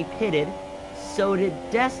Abdi pitted, so did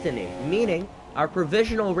Destiny, meaning our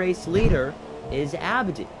provisional race leader is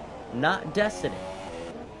Abdi, not Destiny.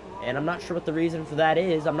 And I'm not sure what the reason for that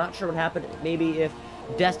is. I'm not sure what happened, maybe if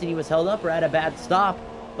Destiny was held up or had a bad stop,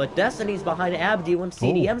 but Destiny's behind Abdi when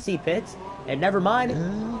CDMC pits, and never mind,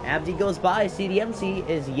 Abdi goes by, CDMC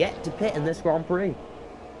is yet to pit in this Grand Prix.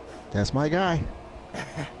 That's my guy.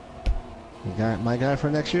 You got my guy for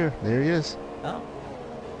next year. There he is. Oh.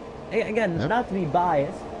 Again, not to be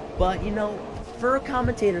biased, but, for a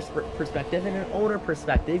commentator's perspective and an owner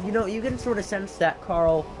perspective, you can sort of sense that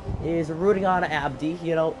Carl is rooting on Abdi,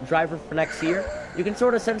 driver for next year. You can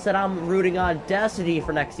sort of sense that I'm rooting on Destiny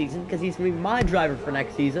for next season, because he's going to be my driver for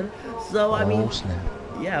next season. So, I mean... snap.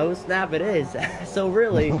 Yeah, oh snap it is. So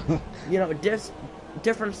really,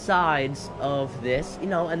 different sides of this,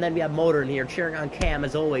 and then we have Motor in here cheering on Cam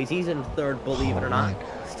as always. He's in third, believe it or not.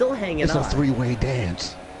 Still hanging on. It's a three-way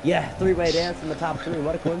dance. Yeah, three-way dance in the top 3.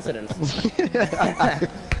 What a coincidence.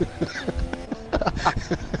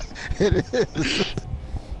 It is.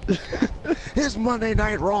 It's Monday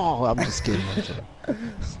Night Raw. I'm just kidding.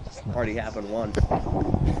 Already happened once.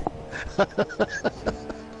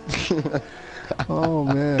 Oh,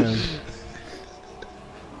 man.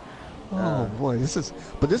 Oh boy, this is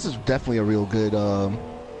definitely a real good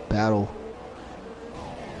battle.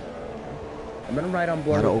 I'm gonna ride on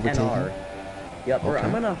board with NR. Yep, okay.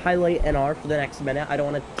 I'm gonna highlight NR for the next minute. I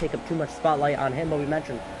don't want to take up too much spotlight on him, but we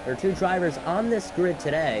mentioned there are 2 drivers on this grid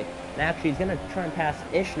today. And actually, he's gonna try and pass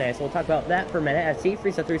Ishnay, so we'll talk about that for a minute. As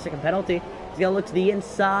Seafree's a 3-second penalty, he's gonna look to the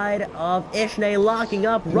inside of Ishnay, locking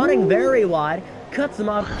up, running very wide, cuts him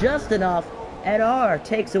off just enough. NR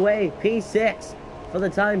takes away P6 for the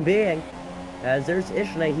time being. As there's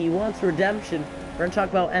Ishnay, he wants redemption. We're gonna talk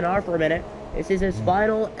about NR for a minute. This is his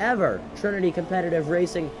final ever Trinity Competitive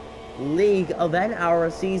Racing League event, our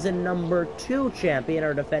season number 2 champion,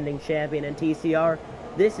 our defending champion in TCR.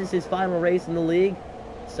 This is his final race in the league.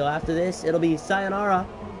 So after this, it'll be sayonara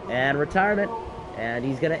and retirement, and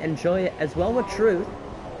he's gonna enjoy it as well with truth.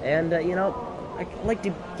 And I'd like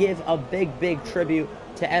to give a big tribute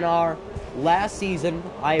to NR. Last season,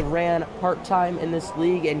 I ran part-time in this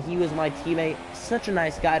league, and he was my teammate. Such a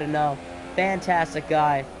nice guy to know. Fantastic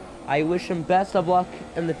guy. I wish him best of luck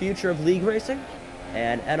in the future of league racing.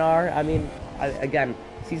 And NR, I mean, again,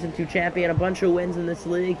 Season 2 champion, a bunch of wins in this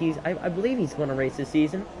league. I believe he's going to race this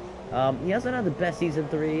season. He hasn't had the best Season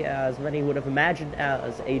 3, as many would have imagined,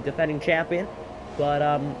 as a defending champion. But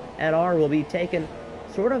NR will be taking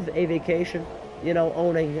sort of a vacation,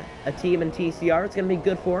 owning a team in TCR. It's going to be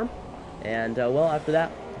good for him. And, well, after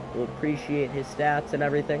that, we'll appreciate his stats and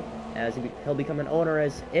everything, as he'll become an owner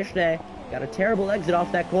as Ishnay. Got a terrible exit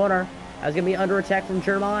off that corner. I was going to be under attack from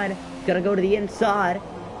Jermaine. He's going to go to the inside.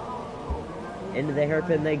 Into the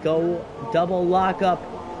hairpin they go. Double lockup.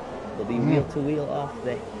 They'll be wheel to wheel off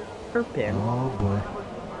the hairpin. Oh boy.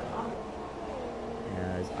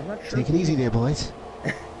 As I'm not sure. Take it easy there, boys.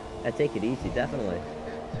 I take it easy, definitely.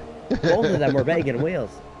 Both of them were banging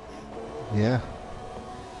wheels. Yeah.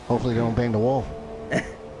 Hopefully they don't bang the wall.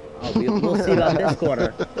 Oh, we'll see about this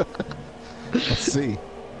corner. Let's see.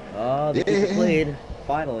 Oh, they keep the lead.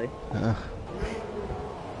 Finally.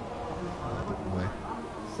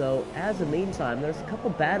 So, as a meantime, there's a couple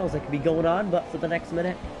battles that could be going on, but for the next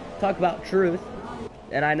minute, talk about Truth.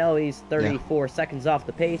 And I know he's 34 seconds off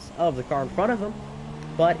the pace of the car in front of him,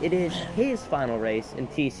 but it is his final race in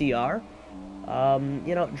TCR.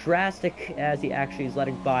 You know, drastic as he actually is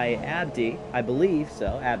letting by Abdi. I believe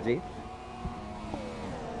so, Abdi.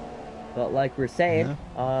 But like we're saying,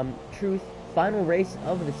 Truth, final race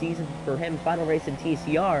of the season for him, final race in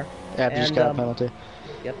TCR. Abdi's got a penalty.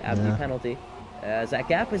 Yep, Abdi penalty. As that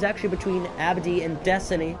gap is actually between Abdi and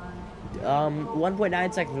Destiny.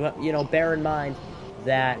 1.9 seconds, but, you know, bear in mind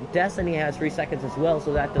that Destiny has 3 seconds as well,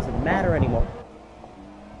 so that doesn't matter anymore.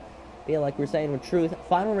 But yeah, like we were saying with Truth,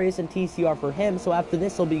 final race in TCR for him, so after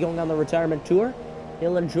this he'll be going on the retirement tour.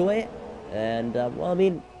 He'll enjoy it, and, well, I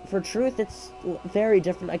mean, for Truth, it's very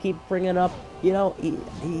different. I keep bringing up, you know,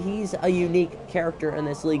 he's a unique character in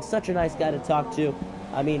this league, such a nice guy to talk to.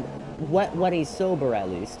 I mean, when he's sober, at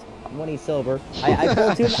least. When he's sober. I've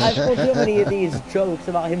told too many of these jokes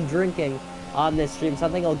about him drinking on this stream, so I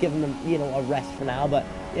think I'll give him, you know, a rest for now, but,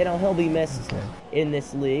 you know, he'll be missed in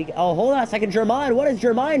this league. Oh, hold on a second, Jermaine, what is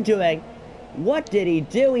Jermaine doing? What did he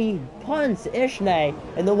do? He punts Ishnay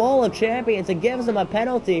in the wall of champions and gives him a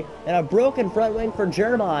penalty and a broken front wing for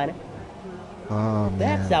Jermaine. Oh, man.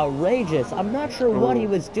 That's outrageous. I'm not sure what he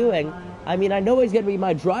was doing. I mean, I know he's going to be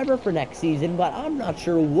my driver for next season, but I'm not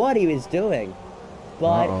sure what he was doing.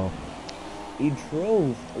 But he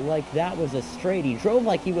drove like that was a straight. He drove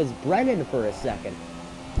like he was Brennan for a second.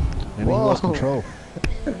 And he lost control.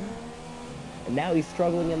 And now he's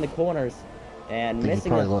struggling in the corners. And he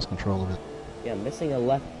probably lost control of it. Yeah, missing a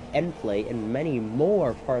left end plate, and many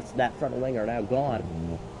more parts of that front wing are now gone.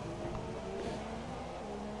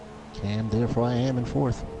 Cam, therefore I am in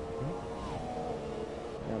fourth.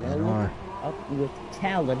 Now up with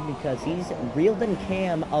Talon because he's reeled in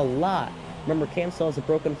Cam a lot. Remember, Cam still has a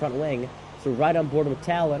broken front wing, so right on board with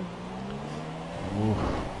Talon.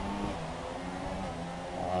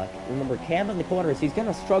 Remember, Cam in the corners, he's going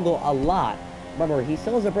to struggle a lot. Remember, he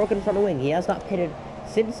still has a broken front wing. He has not pitted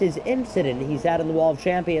since his incident he's had in the Wall of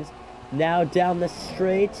Champions. Now down the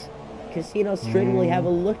straight. Casino Straight will have a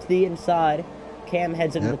look to the inside. Cam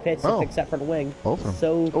heads into the pits to fix that front wing.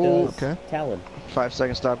 So does Talon. 5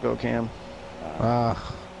 second stop go, Cam.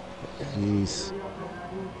 Jeez.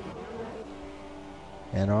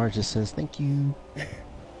 And R just says thank you.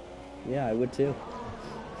 Yeah, I would too.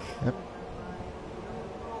 Yep.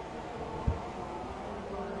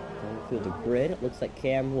 Going through the grid, it looks like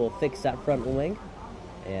Cam will fix that front wing.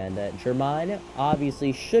 And Jermaine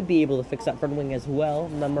obviously should be able to fix that front wing as well,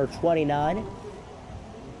 number 29.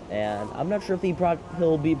 And I'm not sure if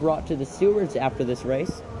he'll be brought to the stewards after this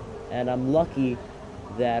race. And I'm lucky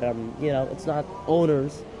that, you know, it's not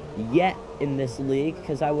owners yet in this league,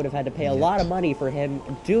 because I would have had to pay a lot of money for him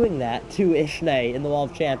doing that to Ishnay in the Wall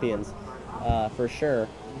of Champions, for sure.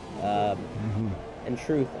 In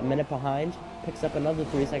truth, a minute behind, picks up another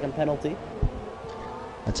 3 second penalty.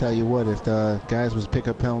 I tell you what, if the guys was pick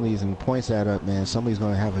up penalties and points add up, man, somebody's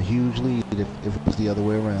going to have a huge lead if it was the other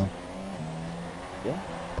way around. Yeah.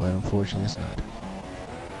 But unfortunately, it's not.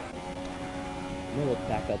 I'm going to look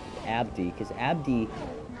back up at Abdi, because Abdi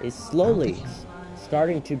is slowly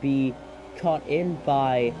starting to be caught in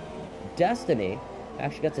by Destiny.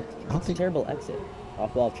 Actually, that's a terrible exit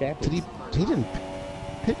off Wall of Champions. He didn't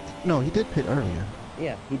pit? No, he did pit earlier.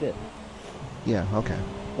 Yeah, he did. Yeah, okay.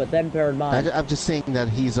 But then bear in mind, I'm just saying that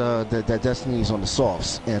he's that Destiny's on the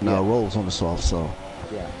softs and Rolls on the softs, so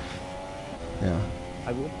yeah.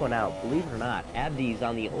 I will point out, believe it or not, Abdi's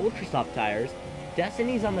on the ultra soft tires,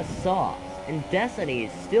 Destiny's on the softs, and Destiny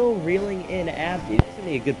is still reeling in Abdi. This is gonna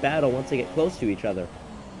be a good battle once they get close to each other.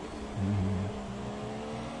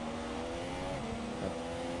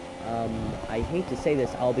 I hate to say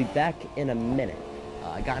this, I'll be back in a minute.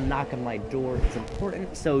 I got a knock on my door. It's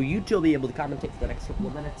important, so you two will be able to commentate for the next couple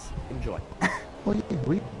of minutes. Enjoy. Oh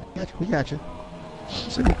yeah, we got you.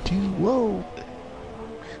 So whoa!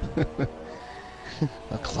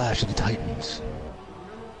 A clash of the Titans.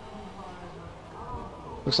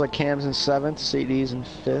 Looks like Cam's in 7th, CD's in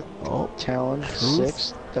 5th, Talon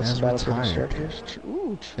 6th. That's the battle for constructors.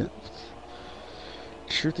 Ooh,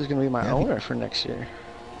 Truth is going to be my owner for next year.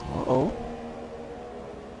 Uh-oh.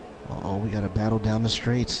 Oh, we got a battle down the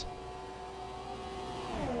straights.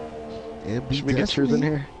 Should we get Truth in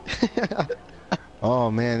here?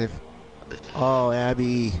 Oh man, oh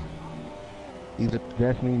Abby,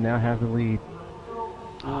 Destiny now has the lead.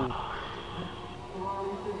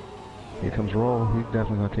 Here comes Roll. He's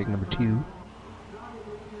definitely gonna take number 2.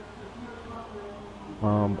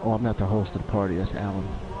 Oh, I'm not the host of the party. That's Alan,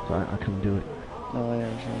 so I couldn't do it. Oh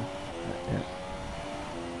yeah, sure. Yeah.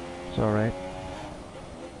 It's all right.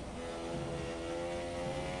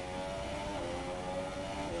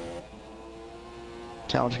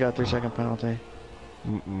 Challenge got a 3-second penalty.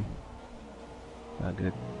 Not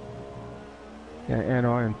good. Got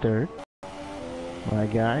NR in 3rd. My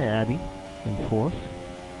guy, Abby, in 4th.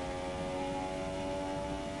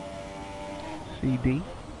 CD.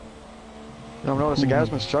 I've noticed the guy's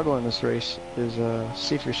been struggling this race is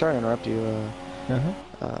C3. Sorry to interrupt you,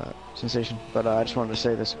 Sensation, but I just wanted to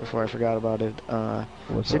say this before I forgot about it.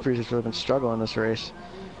 C3 has really been struggling this race.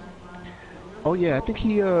 Oh yeah, I think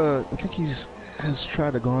he's has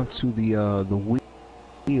tried to go onto the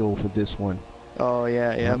wheel for this one. Oh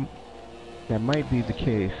yeah, yep. That might be the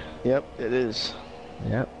case. Yep, it is.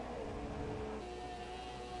 Yep.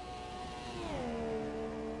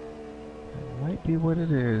 That might be what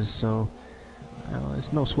it is. So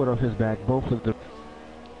it's no sweat off his back. Both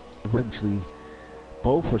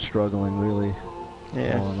are struggling really.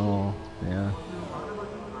 Yeah. All in all, yeah.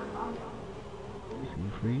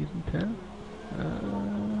 Freeze and 10.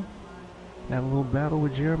 Have a little battle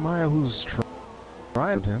with Jeremiah, who's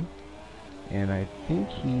trying him, and I think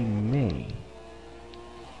he may.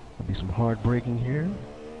 There'll be some hard braking here.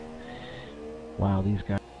 Wow, these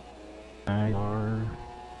guys are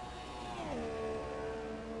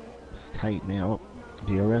tight now.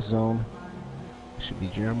 DRS zone. Should be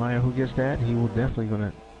Jeremiah who gets that. He will definitely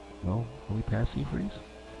gonna. Well, will he pass Seafreeze?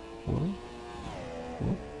 Will he?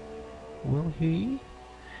 Will he?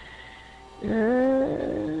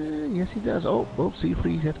 Yes, he does. Oh,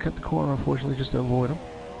 Seafreeze had to cut the corner, unfortunately, just to avoid him.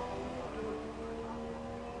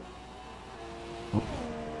 Oh.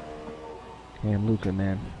 And Luca,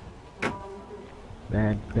 man.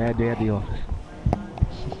 Bad day at the office.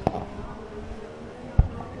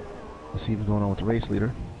 Let's see what's going on with the race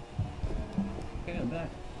leader. Okay, I'm back.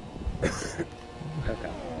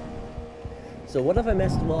 Okay. So what have I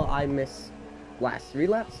missed? Well, I missed last 3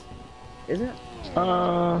 laps. Is it?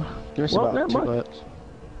 There's well, about not 2 much. laps.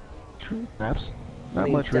 True, perhaps. Not I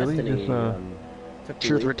mean, much really. Destiny, Just took the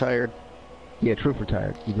Truth lead. retired. yeah, Truth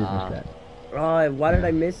retired. You did miss that. Oh, why did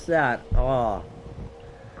I miss that? Oh.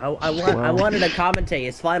 I wanted to commentate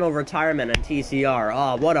his final retirement on TCR.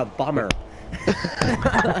 Oh, what a bummer.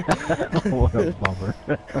 What a bummer.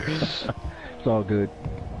 It's all good.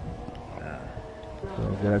 It's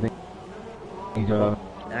all good. I think he's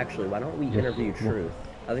Actually, why don't we interview Truth?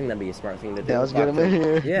 I think that'd be a smart thing to do. Yeah, let's get him in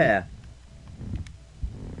here. Yeah.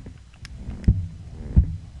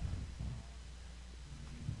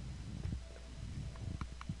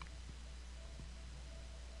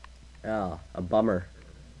 Oh, a bummer.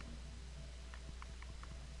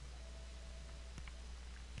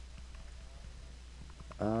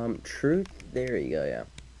 Truth. There you go. Yeah.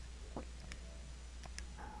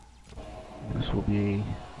 this will be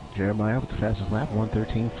Jeremiah with the fastest lap,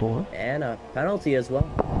 1:13.4. And a penalty as well.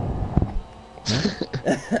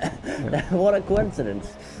 What a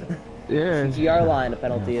coincidence. Yeah. TCR line a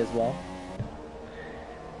penalty as well.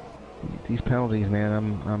 These penalties, man.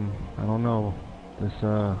 I don't know. This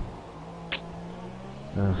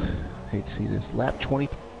hate to see this. Lap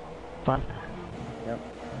 25. Yep.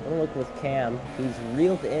 We'll look with Cam. He's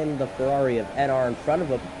reeled in the Ferrari of NR in front of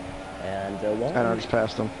him. And, well... NR just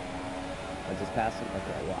passed him. I just passed him?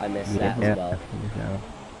 Okay, well, I missed that as well.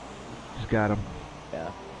 Just got him.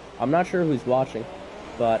 Yeah. I'm not sure who's watching,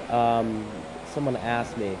 but, someone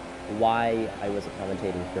asked me why I wasn't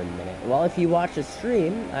commentating for a minute. Well, if you watch the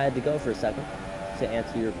stream, I had to go for a second to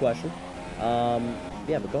answer your question.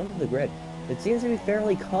 Yeah, but going to the grid. It seems to be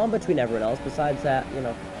fairly calm between everyone else, besides that, you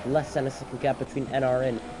know, less than a second gap between NR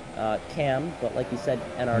and Cam, but like you said,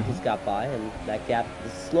 NR just got by, and that gap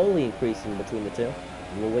is slowly increasing between the two.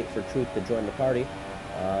 We'll wait for Truth to join the party.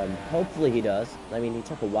 Hopefully he does. I mean, he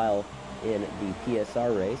took a while in the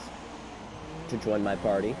PSR race to join my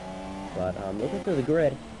party, but looking through the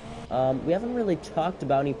grid, we haven't really talked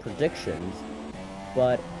about any predictions,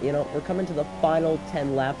 but, you know, we're coming to the final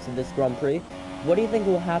 10 laps of this Grand Prix. What do you think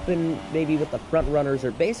will happen maybe with the front runners, or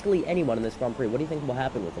basically anyone in this Grand Prix? What do you think will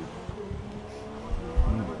happen with them?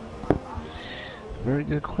 Very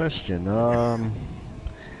good question. You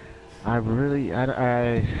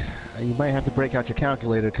might have to break out your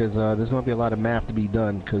calculator, because there's going to be a lot of math to be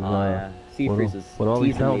done. Cause, Seafreeze is with all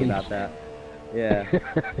these teasing me penalties. about that. Yeah.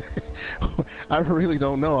 I really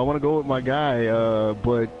don't know. I want to go with my guy,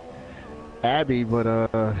 but Abby, but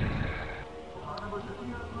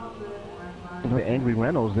the Angry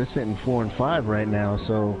Reynolds, they're sitting 4 and 5 right now,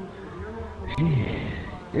 so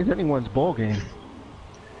it's anyone's ball game.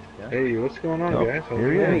 Hey, what's going on, guys?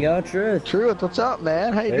 Here he There is. we go, Truth. Truth, what's up,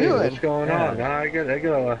 man? How you Hey, doing? what's going on? Yeah. I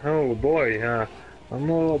got. Oh boy, I'm a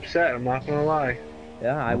little upset. I'm not gonna lie.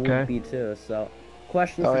 Yeah, I Okay. would be too. So,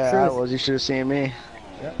 question Oh for yeah, I Truth. was. You should have seen me.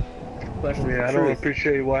 Question Yeah, for I don't Truth.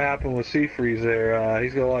 appreciate what happened with Seafreeze there.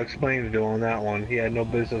 He's got a lot of explaining to do on that one. He had no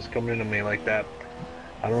business coming into me like that.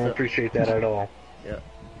 I don't appreciate that at all. Yeah.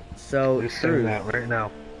 So, Just saying Truth. that right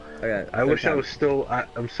now. Okay. I wish I was still.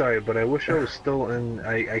 I'm sorry, but I wish I was still in.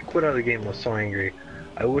 I quit out of the game. I was so angry.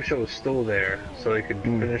 I wish I was still there so I could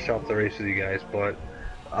finish off the race with you guys. But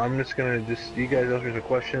I'm just gonna you guys ask me some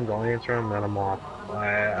questions. I'll answer them, then I'm off.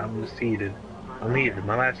 I'm just heated. I'm heated.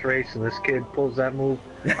 My last race, and this kid pulls that move,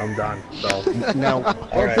 I'm done. So Now,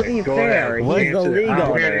 Well, to be fair, he's the league I'm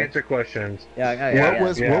here to owner. answer questions. Yeah,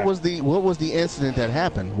 what was the incident that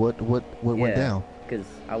happened? What went down? Because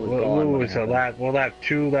I was What gone. was a lap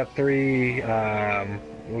 2, lap 3?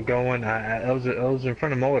 We're going. I was in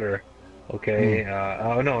front of Motor. Okay.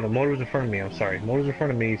 Oh no, the Motor was in front of me. I'm sorry. Motor's in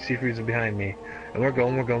front of me. Seafreeze is behind me, and we're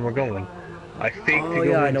going. I faked to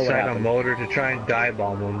go inside on Motor to try and dive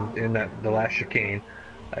bomb him in the last chicane.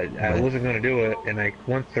 I wasn't gonna do it, and I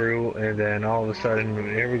went through, and then all of a sudden,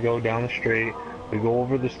 here we go down the straight. We go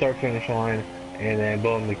over the start finish line, and then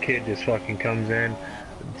boom, the kid just fucking comes in.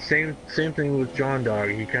 Same thing with John Dog.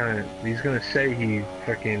 He's gonna say he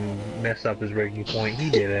fucking messed up his braking point.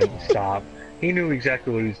 He didn't. Stop. He knew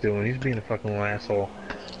exactly what he was doing. He's being a fucking little asshole.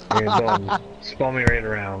 And boom, spun me right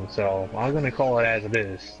around. So I'm gonna call it as it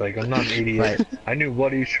is. Like, I'm not an idiot. Right. I knew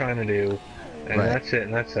what he was trying to do, and that's it.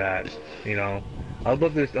 And that's that. You know, I'd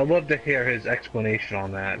love to hear his explanation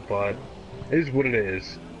on that, but it is what it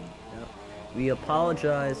is. We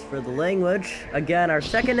apologize for the language. Again, our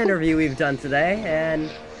second interview we've done today,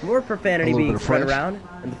 and more profanity being spread around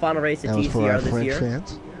in the final race at That was for our TCR this French year.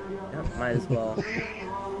 fans. Yep, might as well.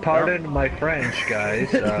 Pardon my French, guys.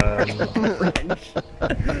 French.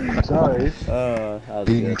 Sorry. That was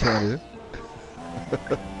Being good. Canada.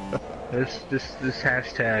 This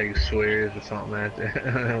hashtag swears or something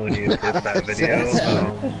when you post that video.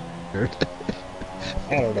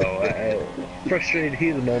 I don't know. Frustrated heat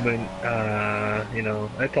of the moment. You know,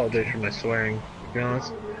 I apologize for my swearing, to be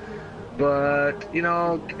honest. But you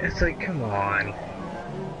know, it's like, come on.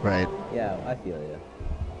 Right. Yeah, I feel you.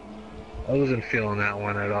 I wasn't feeling that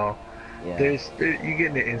one at all. Yeah. You get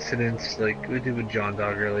into incidents like we did with John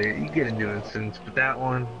Dog earlier. You get into incidents, but that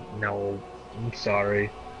one, no. I'm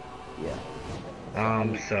sorry. Yeah.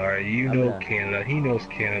 I'm sorry. You know Canada. He knows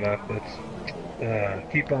Canada.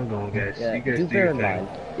 Let's keep on going, guys. Yeah, You guys do do your bear in thing. mind.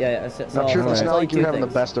 Yeah, so Now, Truth, it's I'll not tell like you you're two having the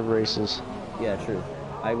things. best of races. Yeah, true.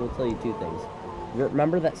 I will tell you two things.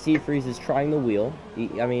 Remember that Seafreeze is trying the wheel.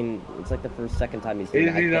 I mean, it's like the second time he's doing it,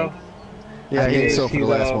 Is he I though? think. Yeah, he Is so for he the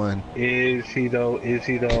last though? one. Is he though? Is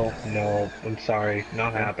he though? No, I'm sorry,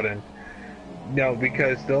 not happening. No,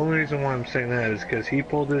 because the only reason why I'm saying that is because he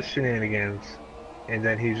pulled his shenanigans, and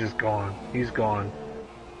then he's just gone. He's gone.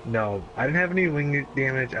 No, I didn't have any wing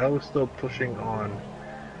damage. I was still pushing on,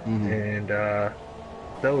 and that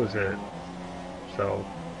was it. So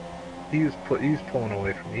he was pulling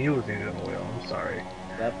away from me. He wasn't even in the wheel. I'm sorry.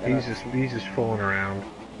 Yep, He's just fooling around.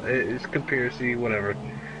 It's conspiracy, whatever.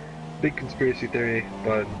 Big conspiracy theory,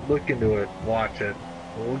 but look into it, watch it.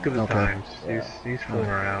 Look at the times. Yeah. He's fooling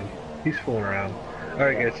around. He's fooling around. All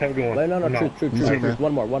right, guys, have a good one. Wait, no, I'm out. Truth.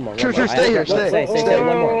 One more. Truth, stay here, stay.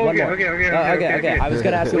 One more. Okay. I was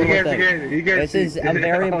gonna ask you one more thing. You guys This is a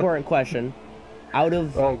very important question. Out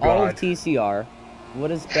of all of TCR, what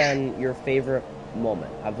has been your favorite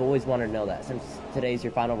moment? I've always wanted to know that. Since today's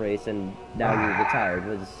your final race and now you're retired,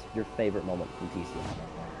 what is your favorite moment from TCR?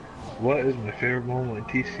 What is my favorite moment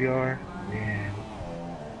in TCR? Man,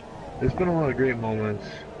 there's been a lot of great moments,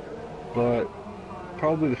 but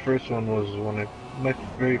probably the first one was my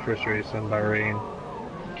very first race in Bahrain.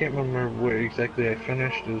 Can't remember where exactly I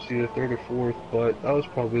finished. It was either third or fourth, but that was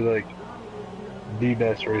probably like the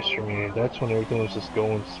best race for me. That's when everything was just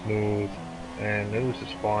going smooth, and it was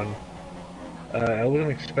just fun. I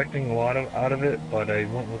wasn't expecting a lot out of it, but I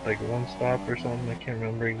went with like one stop or something. I can't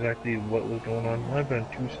remember exactly what was going on. It might have been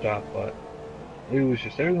two stop, but it was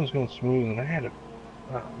just everything was going smooth, and I had a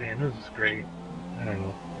oh man, it was just great. I don't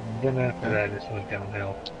know. Then after that, it just went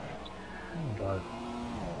downhill. But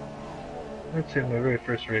I'd say my very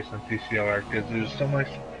first race on TCR, because there's so much.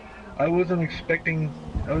 I wasn't expecting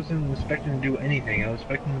to do anything. I was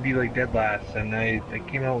expecting to be like dead last, and I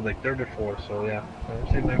came out with like third or fourth. So yeah,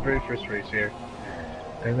 I was my very first race here,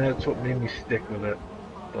 and that's what made me stick with it.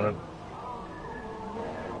 But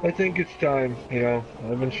I think it's time. You know,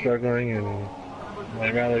 I've been struggling, and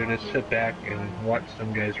I'd rather just sit back and watch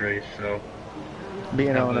some guys race. So Be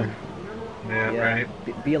an owner. Yeah, Yeah,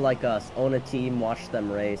 right. be like us. Own a team, watch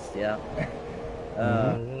them race. Yeah.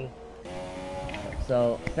 Mhm.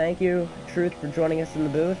 So thank you, Truth, for joining us in the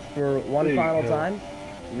booth for one There you final go. time.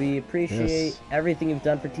 We appreciate Yes. everything you've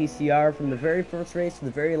done for TCR from the very first race to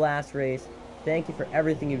the very last race. Thank you for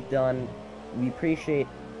everything you've done. We appreciate,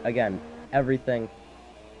 again, everything.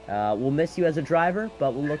 We'll miss you as a driver,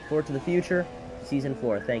 but we'll look forward to the future. Season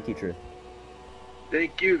 4. Thank you, Truth.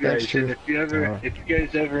 Thank you Thanks, guys. And Truth. if you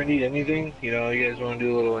guys ever need anything, you know, you guys want to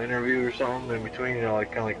do a little interview or something in between, you know,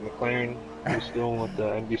 like kind of like McLaren was doing with the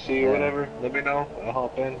NBC or Yeah. whatever, let me know. I'll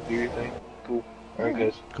hop in, do your thing. Cool. All right,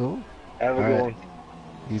 guys. Cool. Have a All good right. one.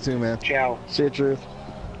 You too, man. Ciao. See you, Truth.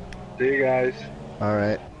 See you guys. All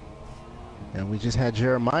right. And we just had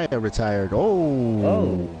Jeremiah retired. Oh.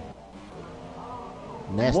 Oh,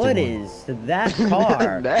 Nasty what one. is that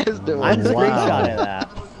car? That is the I'm one. Wow. screenshotting that.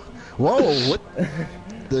 Whoa, what?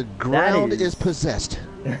 The ground is- is possessed.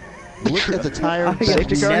 Look at the tire. I have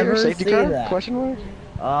Safety car never here? Safety seen car? that. Question mark?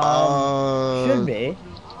 Should be. You're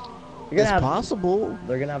gonna It's have, possible.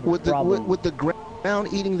 They're gonna have a With problem. with the ground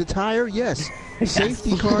eating the tire, yes. Yes.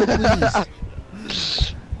 Safety car,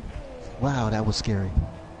 please. Wow, that was scary.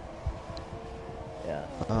 Yeah.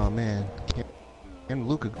 Oh man, and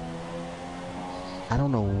Luca. I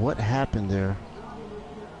don't know what happened there.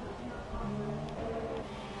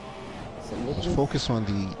 So I was looking- focused on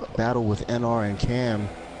the battle with NR and Cam.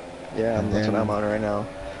 Yeah, And that's what then- I'm on right now.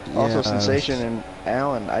 Also, Yeah, Sensation and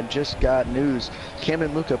Alan, I just got news. Cam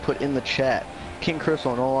and Luca put in the chat. King Chris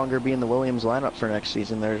will no longer be in the Williams lineup for next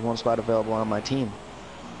season. There's one spot available on my team.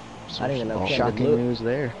 I didn't even know Cam did Shocking Luke. news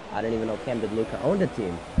there. I didn't even know Cam did Luca owned a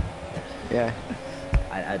team. Yeah,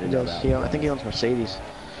 I didn't know that. I think he owns Mercedes.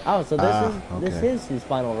 Oh, so this okay. is his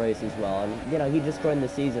final race as well, and you know he just joined the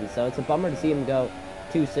season, so it's a bummer to see him go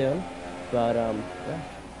too soon. But yeah.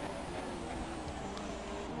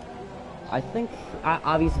 I think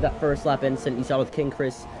obviously that first lap incident you saw with King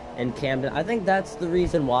Chris and Camden, I think that's the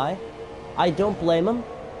reason why. I don't blame him.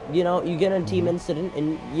 You know, you get in a team incident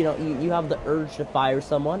and you know you have the urge to fire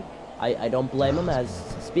someone. I don't blame him. As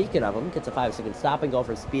speaking of him, gets a 5-second stop and go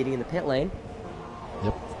for speeding in the pit lane.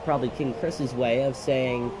 Yep. Probably King Chris's way of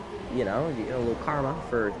saying, you know, a little karma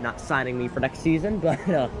for not signing me for next season, but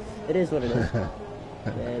it is what it is.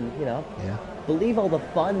 And, you know, Yeah. believe all the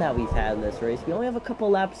fun that we've had in this race. We only have a couple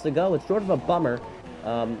laps to go. It's sort of a bummer.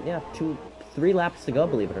 Yeah, 3 laps to go,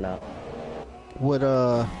 believe it or not. Would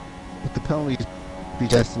with the penalties be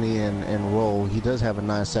Destiny and Roll? He does have a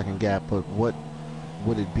 9-second gap, but what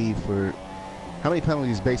would it be for? How many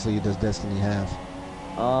penalties basically does Destiny have?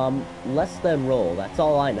 Less than Roll. That's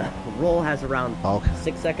all I know. Roll has around Okay.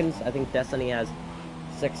 6 seconds. I think Destiny has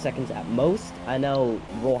 6 seconds at most. I know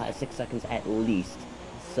Roll has 6 seconds at least.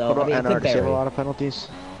 So, What I about mean, it NR? could Does he have a vary. lot of penalties?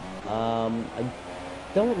 I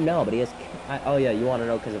don't know, but he has. Oh yeah, you want to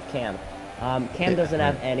know because of Cam. Cam doesn't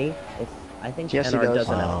have any. I think Yes, he NR does.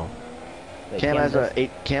 doesn't have. Oh. Wait, Cam has does?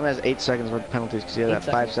 Cam has 8 seconds worth of penalties because he has 8 that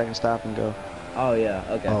seconds. 5-second stop and go. Oh yeah,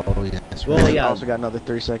 okay. Oh yes. Well, And he yeah. also got another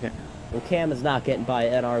 3-second. Well, Cam is not getting by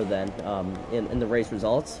NR then. In the race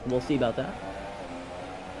results, we'll see about that.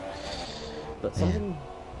 But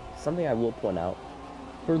something I will point out,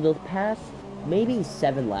 for the past maybe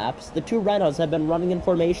 7 laps, the 2 Renos have been running in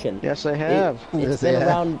formation. Yes, they have. It's Yes, they been have.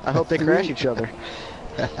 around. I hope they crash each other.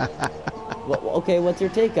 Well, okay, what's your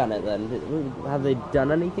take on it then? Have they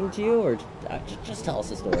done anything to you, or just tell us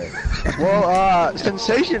the story? Well,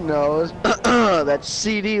 Sensation knows that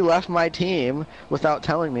CD left my team without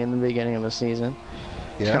telling me in the beginning of the season.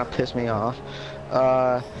 Which Yeah. kind of pissed me off.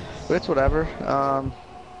 But it's whatever.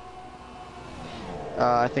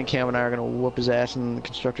 I think Cam and I are going to whoop his ass in the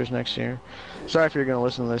constructors next year. Sorry if you're going to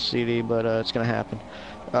listen to this, CD, but it's going to happen.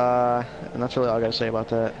 And that's really all I got to say about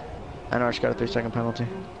that. I know I just got a 3-second penalty.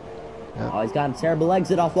 Oh, he's gotten terrible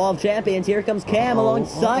exit off Wall of Champions. Here comes Cam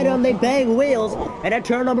alongside him. They bang wheels. And at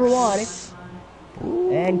turn number 1.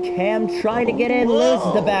 And Cam trying to get in,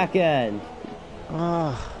 loses the back end.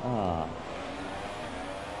 Ah,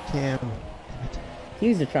 Cam.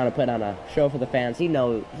 He's just trying to put on a show for the fans. He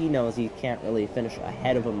knows he can't really finish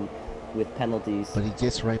ahead of him with penalties. But he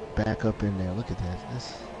gets right back up in there. Look at that.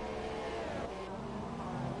 This.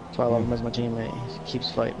 That's why I love him as my teammate. He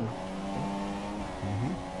keeps fighting.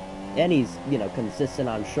 And he's, consistent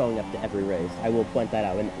on showing up to every race. I will point that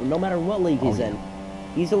out. And no matter what league he's in,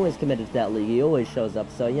 he's always committed to that league. He always shows up.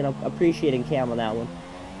 So, you know, appreciating Cam on that one.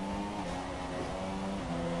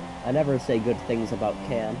 I never say good things about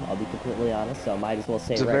Cam, I'll be completely honest, so I might as well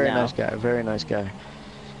say He's it right a very now. nice guy, very nice guy.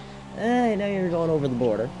 Now you're going over the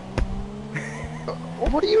border.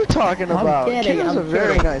 What are you talking I'm about? kidding, Cam's I'm a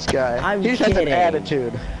very kidding. nice guy. I'm He just has an kidding.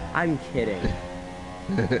 attitude. I'm kidding.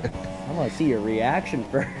 I want to see your reaction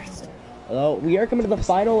first. Although, we are coming to the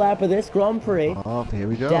final lap of this Grand Prix. Oh, here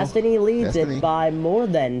we go. Destiny leads Destiny. it by more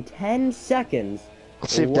than 10 seconds.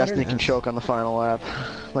 Let's see if What Destiny an- can choke on the final lap.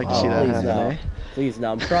 I'd like to see Oh, that please happen, no. eh? Please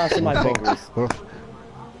no, I'm crossing my fingers.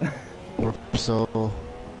 We're so...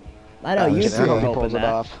 I know, you just two are hope he hoping pulls it that.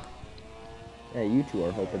 off. Yeah, you two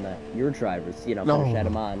are hoping that. Your drivers, you know, No. finish ahead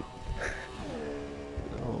of mine.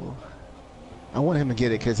 Oh. I want him to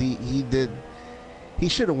get it because he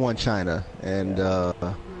should have won China, and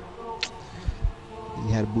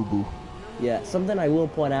he had a boo-boo. Yeah, something I will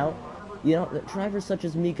point out, you know, that drivers such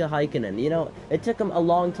as Mika Häkkinen, you know, it took him a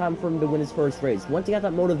long time for him to win his first race. Once he got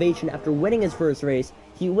that motivation after winning his first race,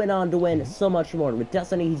 he went on to win so much more. With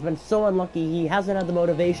Destiny, he's been so unlucky, he hasn't had the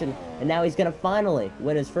motivation, and now he's gonna finally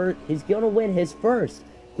win his first, he's gonna win his first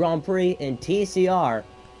Grand Prix in TCR.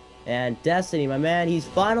 And Destiny, my man, he's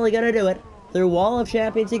finally gonna do it. Through Wall of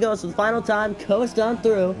Champions he goes for the final time, coast on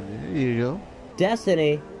through. There you go.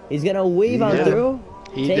 Destiny, he's gonna weave on did it. through,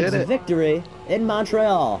 He takes did it. victory in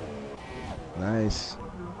Montreal. Nice.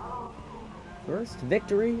 First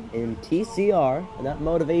victory in TCR, and that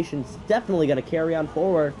motivation's definitely going to carry on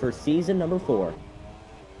forward for season number 4.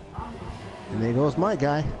 And there goes my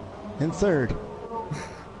guy in third.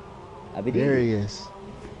 There he is.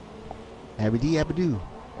 Abby Abadoo.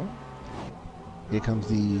 Here comes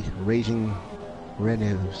the Raging Red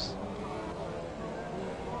Nose.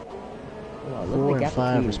 Oh, look 4 at the and gap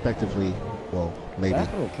 5 between respectively. Well, maybe.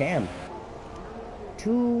 Bethel and Cam.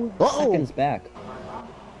 2 Uh-oh. seconds back.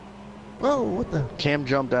 Oh, what the? Cam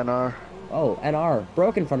jumped NR. Oh, NR,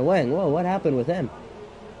 broken front wing. Whoa, what happened with him?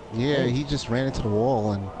 Yeah, he just ran into the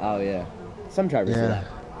wall and... Oh, yeah. Some drivers do Yeah. that.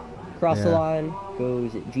 Across the Yeah. line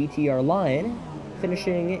goes GTR Lion,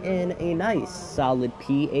 finishing in a nice, solid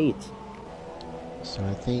P8. So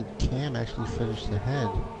I think Cam actually finished ahead.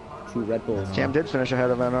 2 Red Bulls. Cam did finish ahead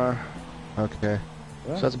of NR. Okay.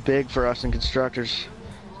 So that's big for us in constructors.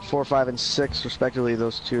 4, 5, and 6 respectively.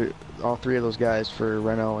 All 3 of those guys for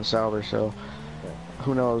Renault and Sauber. So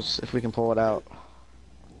who knows if we can pull it out.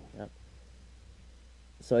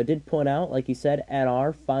 So I did point out, like you said, at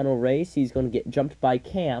our final race, he's going to get jumped by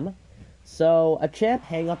Cam. So a champ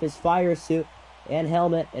hang up his fire suit and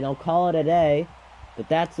helmet, and I'll call it a day. But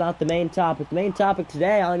that's not the main topic. The main topic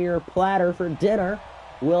today on your platter for dinner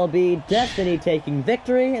will be Destiny taking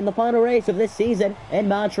victory in the final race of this season in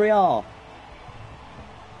Montreal.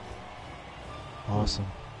 Awesome.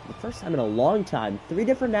 The first time in a long time, 3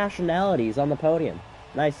 different nationalities on the podium.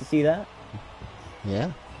 Nice to see that.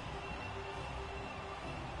 Yeah.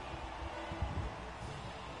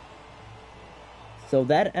 So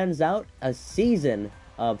that ends out a season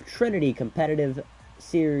of Trinity Competitive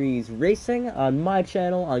Series Racing on my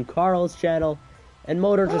channel, on Carl's channel, and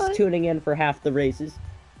Motor just tuning in for half the races.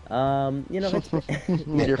 You know, it's...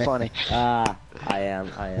 You're funny. I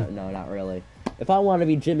am. No, not really. If I want to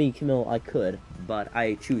be Jimmy Kimmel, I could, but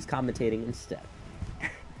I choose commentating instead.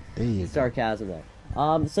 There you go. Sarcasm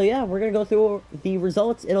there. So yeah, we're gonna go through the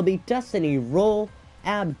results. It'll be Destiny, Roll,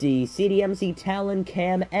 Abdi, CDMC, Talon,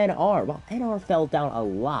 Cam, NR. Well, NR fell down a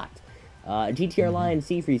lot. GTR Lion,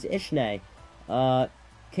 Seafreeze, Ishnay,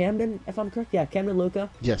 Camden, if I'm correct, yeah, Camden, Luca,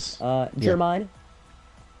 Yes. Jermine,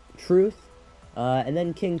 Truth, and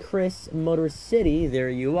then King Chris, Motor City. There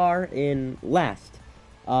you are in last,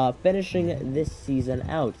 finishing this season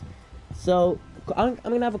out. So I'm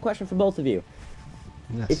gonna have a question for both of you.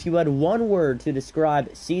 Yes. If you had one word to describe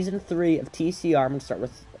Season 3 of TCR, I'm going to start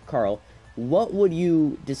with Carl, what would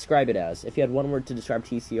you describe it as? If you had one word to describe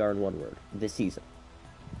TCR in one word this season.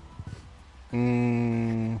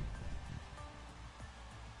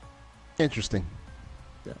 Interesting.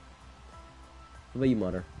 Yeah. What about you,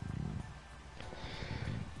 Motor?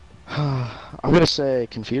 I'm gonna say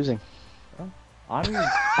confusing. I'm...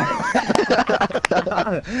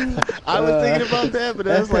 I was thinking about that, but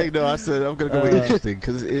I was like, no, I said I'm gonna go with interesting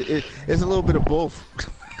because it's a little bit of both.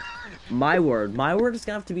 My word is going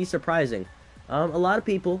to have to be surprising. A lot of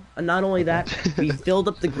people, not only that, we filled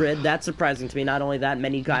up the grid. That's surprising to me. Not only that,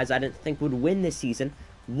 many guys I didn't think would win this season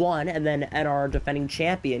won, and then at our defending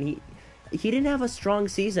champion, he didn't have a strong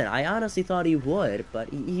season. I honestly thought he would, but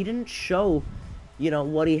he didn't show, you know,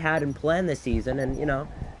 what he had in plan this season. And, you know,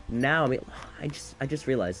 now, I mean, I just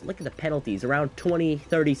realized, look at the penalties, around 20,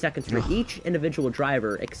 30 seconds for each individual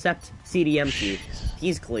driver, except CDMC.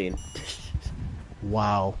 He's clean.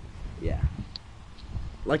 Wow. Yeah.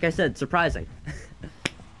 Like I said, surprising.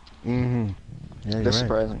 Mm-hmm. Yeah, you're That's right.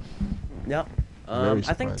 surprising. Yep. Very I think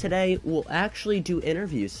surprising. today we'll actually do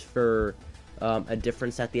interviews for a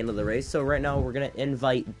difference at the end of the race. So right now we're gonna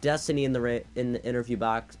invite Destiny in the interview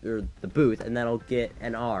box or the booth, and then I'll get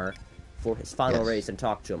NR for his final Yes. race and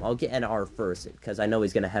talk to him. I'll get NR first because I know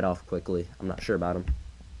he's gonna head off quickly. I'm not sure about him.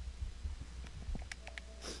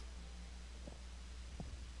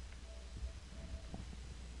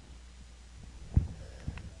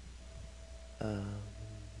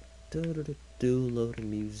 Load of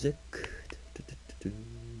music.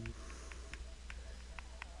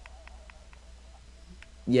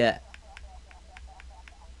 Yeah.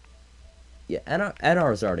 Yeah,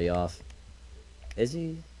 NR's already off. Is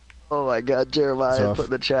he? Oh my God, Jeremiah Tough. put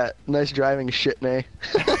in the chat. Nice driving, shit, nay.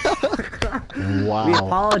 Wow. We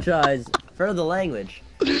apologize for the language.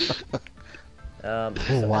 So Wow.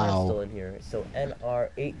 NR's still in here. So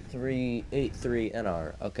NR8383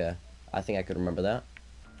 NR. Okay. I think I could remember that.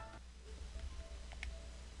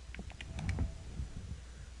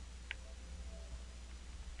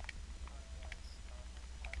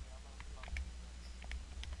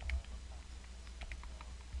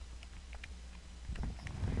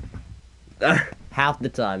 Half the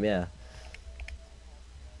time, yeah.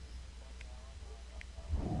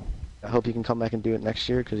 I hope you can come back and do it next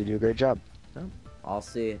year because you do a great job. I'll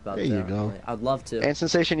see about There that. you go. I'd love to. And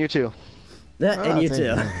Sensation, you too. And you thank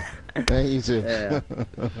too. Thank you too. Yeah.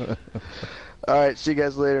 All right, see you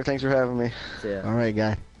guys later. Thanks for having me. Yeah. All right,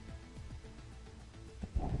 guy.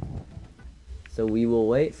 So we will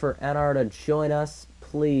wait for NR to join us.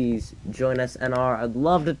 Please join us, NR. I'd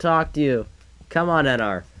love to talk to you. Come on,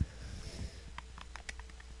 NR.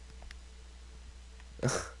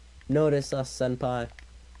 Notice us, senpai.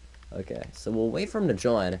 Okay, so we'll wait for him to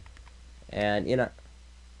join. And, you know,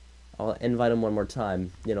 I'll invite him one more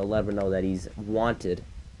time. You know, let him know that he's wanted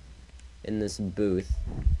in this booth.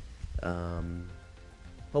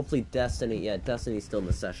 Hopefully Destiny, yeah, Destiny's still in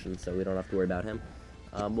the session, so we don't have to worry about him.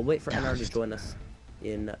 We'll wait for NR to join us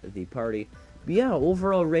in the party. But yeah,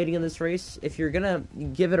 overall rating of this race, if you're gonna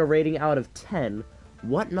give it a rating out of 10,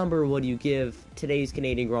 what number would you give today's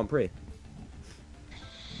Canadian Grand Prix?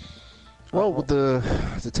 Well, with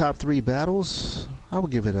the top 3 battles, I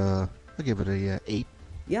would give it a 8.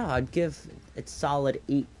 Yeah, I'd give it solid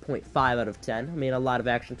 8.5 out of 10. I mean, a lot of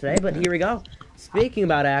action today, but here we go. Speaking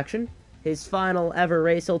about action, his final ever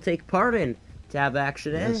race he'll take part in to have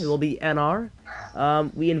action in, Yes. it will be NR.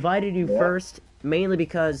 We invited you first, mainly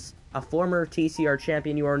because a former TCR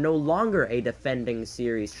champion, you are no longer a defending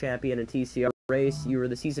series champion in TCR race. You were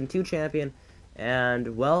the Season 2 champion,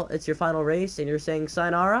 and, well, it's your final race, and you're saying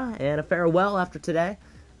sayonara and a farewell after today.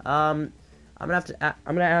 I'm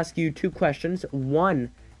gonna ask you 2 questions. 1,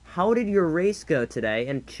 how did your race go today?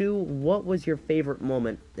 And 2, what was your favorite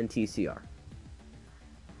moment in TCR?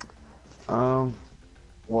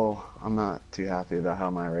 Well, I'm not too happy about how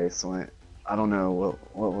my race went. I don't know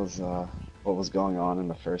what was going on in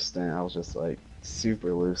the first stint. I was just like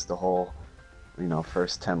super loose the whole,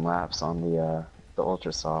 first 10 laps on the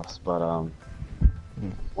ultra softs. But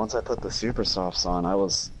once I put the super softs on, I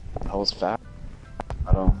was fast.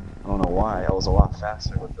 I don't know why. I was a lot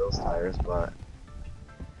faster with those tires, but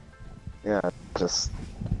yeah, just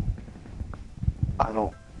I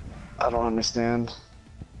don't understand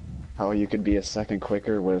how you could be a second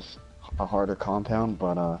quicker with a harder compound,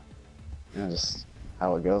 but just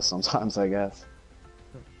how it goes sometimes, I guess.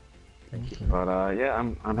 Thank you. But yeah,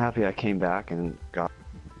 I'm happy I came back and got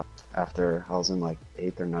after I was in like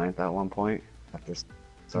 8th or 9th at one point after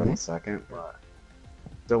starting second. But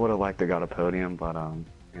still would have liked to got a podium, but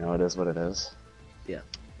it is what it is. Yeah.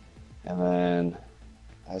 And then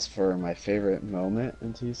as for my favorite moment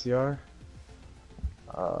in TCR,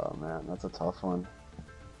 oh man, that's a tough one.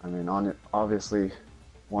 I mean, obviously,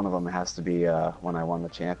 one of them has to be when I won the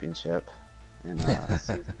championship in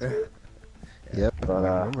season 2. Yep, But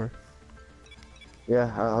I remember.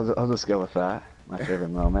 yeah, I'll just go with that. My favorite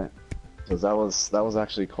moment, because that was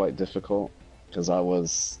actually quite difficult, because that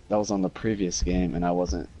was on the previous game, and I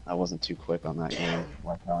wasn't too quick on that game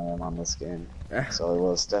like how I am on this game. So it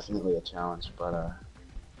was definitely a challenge. But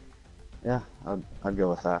yeah, I'd go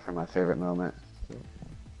with that for my favorite moment.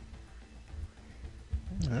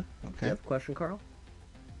 Yeah, Do you okay. have a question, Carl?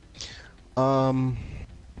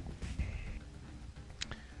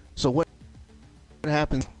 So what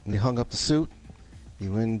happened when you hung up the suit?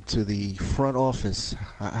 You went to the front office.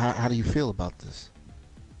 How do you feel about this?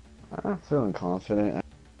 I'm feeling confident.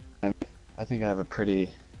 I think I have a pretty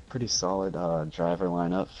solid driver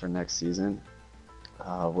lineup for next season.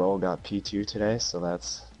 Roll got P2 today, so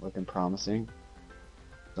that's looking promising.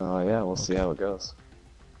 So yeah, we'll see how it goes.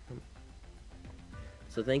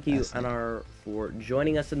 So thank you, NR, for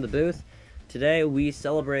joining us in the booth. Today we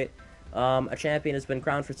celebrate a champion has been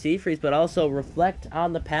crowned for Seafreeze, but also reflect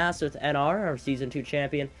on the past with NR, our Season 2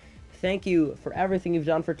 champion. Thank you for everything you've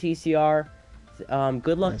done for TCR.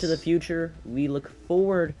 Good luck to the future. We look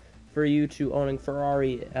forward for you to owning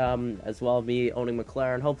Ferrari, as well as me owning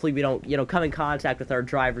McLaren. Hopefully we don't, come in contact with our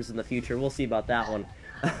drivers in the future. We'll see about that one.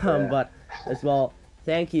 But as well,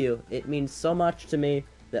 thank you. It means so much to me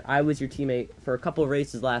that I was your teammate for a couple of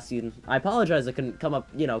races last season. I apologize I couldn't come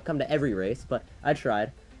to every race, but I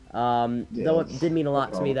tried. Though it did mean a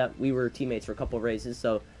lot to me that we were teammates for a couple of races.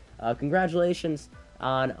 So congratulations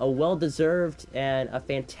on a well-deserved and a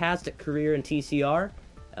fantastic career in TCR.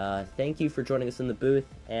 Thank you for joining us in the booth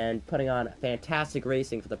and putting on fantastic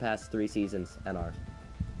racing for the past 3 seasons, NR.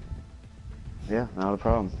 Yeah, not a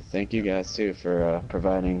problem. Thank you guys too for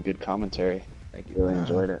providing good commentary. Thank you. Really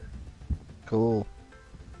enjoyed it. Cool.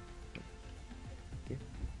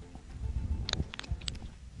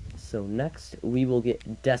 So next we will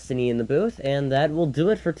get Destiny in the booth, and that will do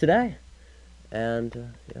it for today.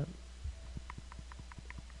 And yeah.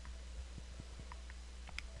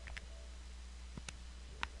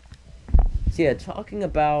 So yeah, talking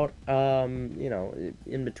about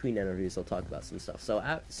in between interviews, I'll talk about some stuff. So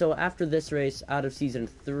after this race, out of season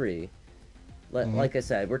 3, like I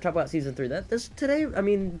said, we're talking about season 3.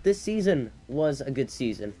 This season was a good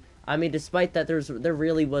season. I mean, despite that, there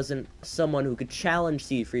really wasn't someone who could challenge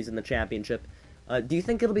Seafreeze in the championship. Do you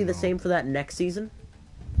think it'll be the same for that next season?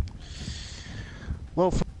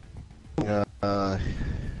 Well,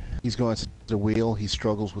 he's going to the wheel. He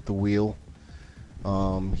struggles with the wheel.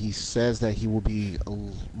 He says that he will be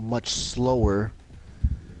much slower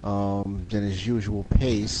than his usual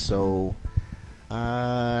pace, so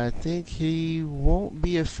I think he won't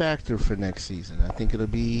be a factor for next season. I think it'll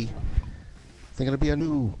be a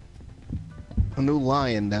new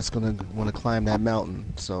lion that's gonna want to climb that mountain.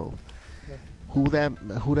 So who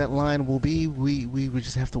that lion will be, we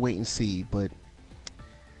just have to wait and see. But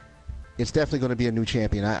it's definitely going to be a new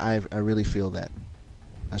champion. I really feel that.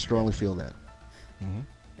 I strongly feel that. Mm-hmm.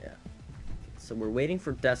 Yeah. So we're waiting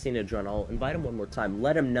for Destiny to join. I'll invite him one more time.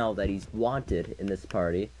 Let him know that he's wanted in this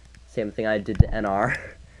party. Same thing I did to NR.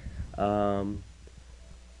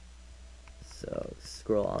 So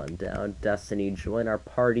scroll on down. Destiny, join our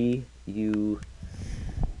party. You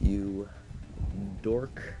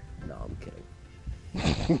dork. No, I'm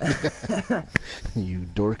kidding. You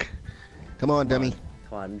dork. Come on, dummy.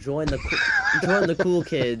 Come on, join the cool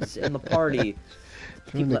kids in the party.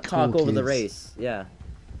 People that talk over the race. Yeah.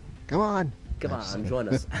 Come on. Come on, join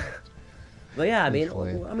us. But yeah, I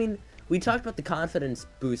mean, we talked about the confidence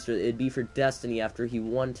booster it'd be for Destiny after he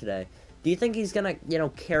won today. Do you think he's gonna,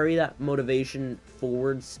 carry that motivation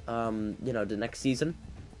forwards, to next season?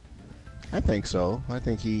 I think so. I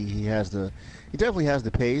think he definitely has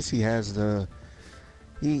the pace. He has the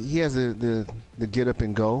get up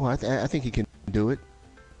and go. I think he can do it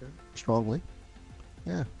strongly.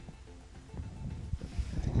 Yeah.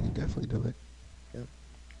 I think he can definitely do it. Yep.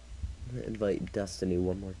 I'm gonna invite Destiny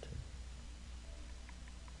one more time.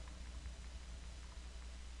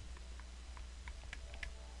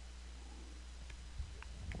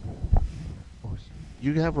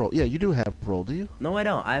 You have roll. Yeah, you do have roll, do you? No, I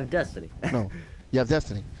don't. I have Destiny. No. You have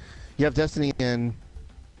Destiny. You have Destiny and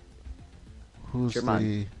who's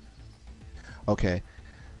German. Okay.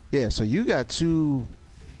 Yeah, so you got two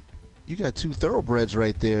thoroughbreds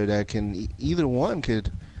right there that can either one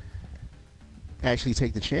could actually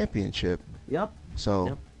take the championship. Yep. So,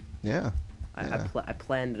 yep. Yeah. I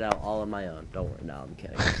planned it out all on my own. Don't worry. No, I'm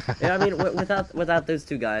kidding. Yeah, I mean, without those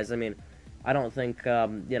two guys, I mean, I don't think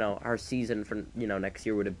our season for next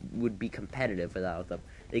year would be competitive without them.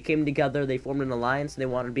 They came together, they formed an alliance, and they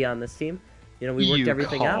wanted to be on this team. We worked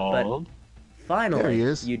everything out, but finally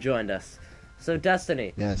you joined us. So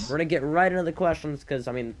Destiny, yes, we're gonna get right into the questions because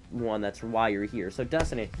that's why you're here. So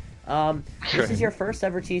Destiny, this is your first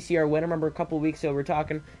ever TCR win. I remember a couple weeks ago we were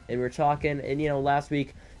talking, and last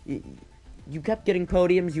week you kept getting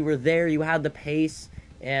podiums. You were there, you had the pace.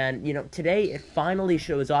 And, today it finally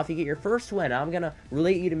shows off. You get your first win. I'm going to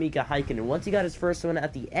relate you to Mika Häkkinen. Once he got his first win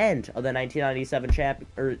at the end of the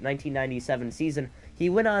 1997 season,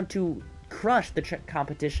 he went on to crush the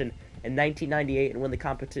competition in 1998 and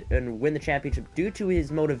win the championship due to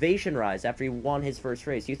his motivation rise after he won his first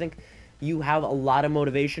race. You think you have a lot of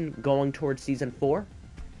motivation going towards season 4?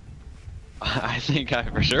 I think I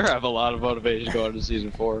for sure have a lot of motivation going to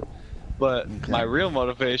season 4. But Okay. my real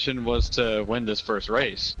motivation was to win this first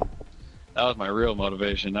race. That was my real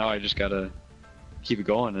motivation. Now I just gotta keep it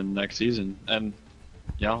going in the next season. And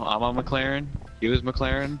you know, I'm on McLaren. He was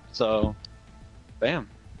McLaren. So, bam.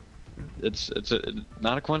 It's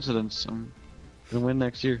not a coincidence. I'm gonna win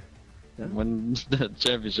next year. Yeah. Win the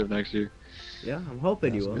championship next year. Yeah, I'm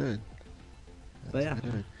hoping That's you will. good. But yeah,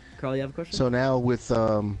 Good. Carl, you have a question? So now with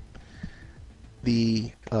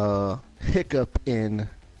the hiccup in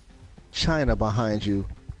China behind you,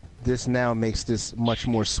 this now makes this much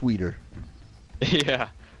more sweeter. Yeah,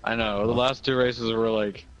 I know. The last two races were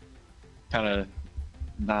like kind of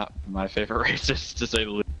not my favorite races, to say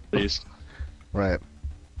the least. Right.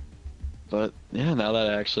 But yeah, now that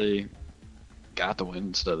I actually got the win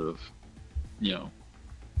instead of, you know,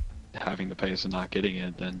 having the pace and not getting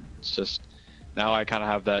it, then it's just now I kind of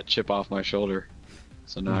have that chip off my shoulder.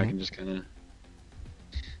 So now I can just kind of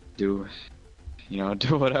do, you know,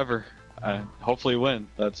 do whatever. Hopefully win.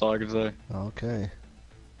 That's all I can say. Okay.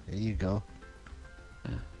 There you go.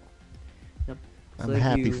 Yep. I'm So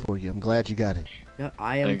happy for you. I'm glad you got it. Yeah,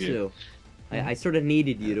 I am Thank you. too. I sort of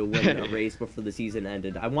needed you to win a race before the season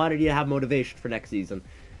ended. I wanted you to have motivation for next season.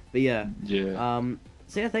 But yeah. Yeah.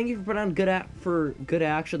 So yeah, thank you for putting on good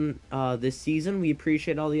action this season. We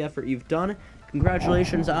appreciate all the effort you've done.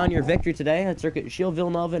 Congratulations on your victory today at Circuit Shield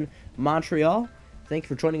Villeneuve in Montreal. Thank you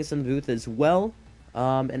for joining us in the booth as well.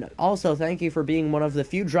 And also thank you for being one of the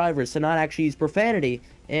few drivers to not actually use profanity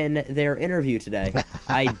in their interview today.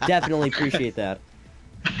 I definitely appreciate that.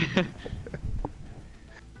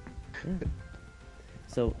 Yeah.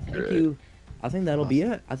 So thank you. I think that'll be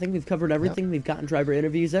it. I think we've covered everything. We've gotten driver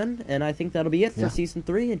interviews in, and I think that'll be it for Season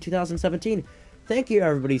 3 in 2017. Thank you,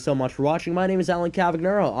 everybody, so much for watching. My name is Alan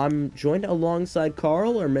Cavagnaro. I'm joined alongside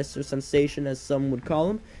Carl, or Mr. Sensation, as some would call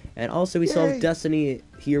him. And also, we still have Destiny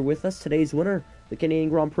here with us, today's winner, the Canadian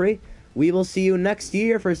Grand Prix. We will see you next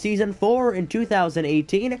year for Season 4 in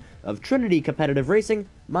 2018 of Trinity Competitive Racing.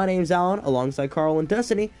 My name's Alan, alongside Carl and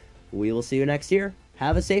Destiny. We will see you next year.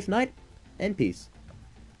 Have a safe night, and peace.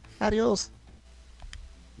 Adios.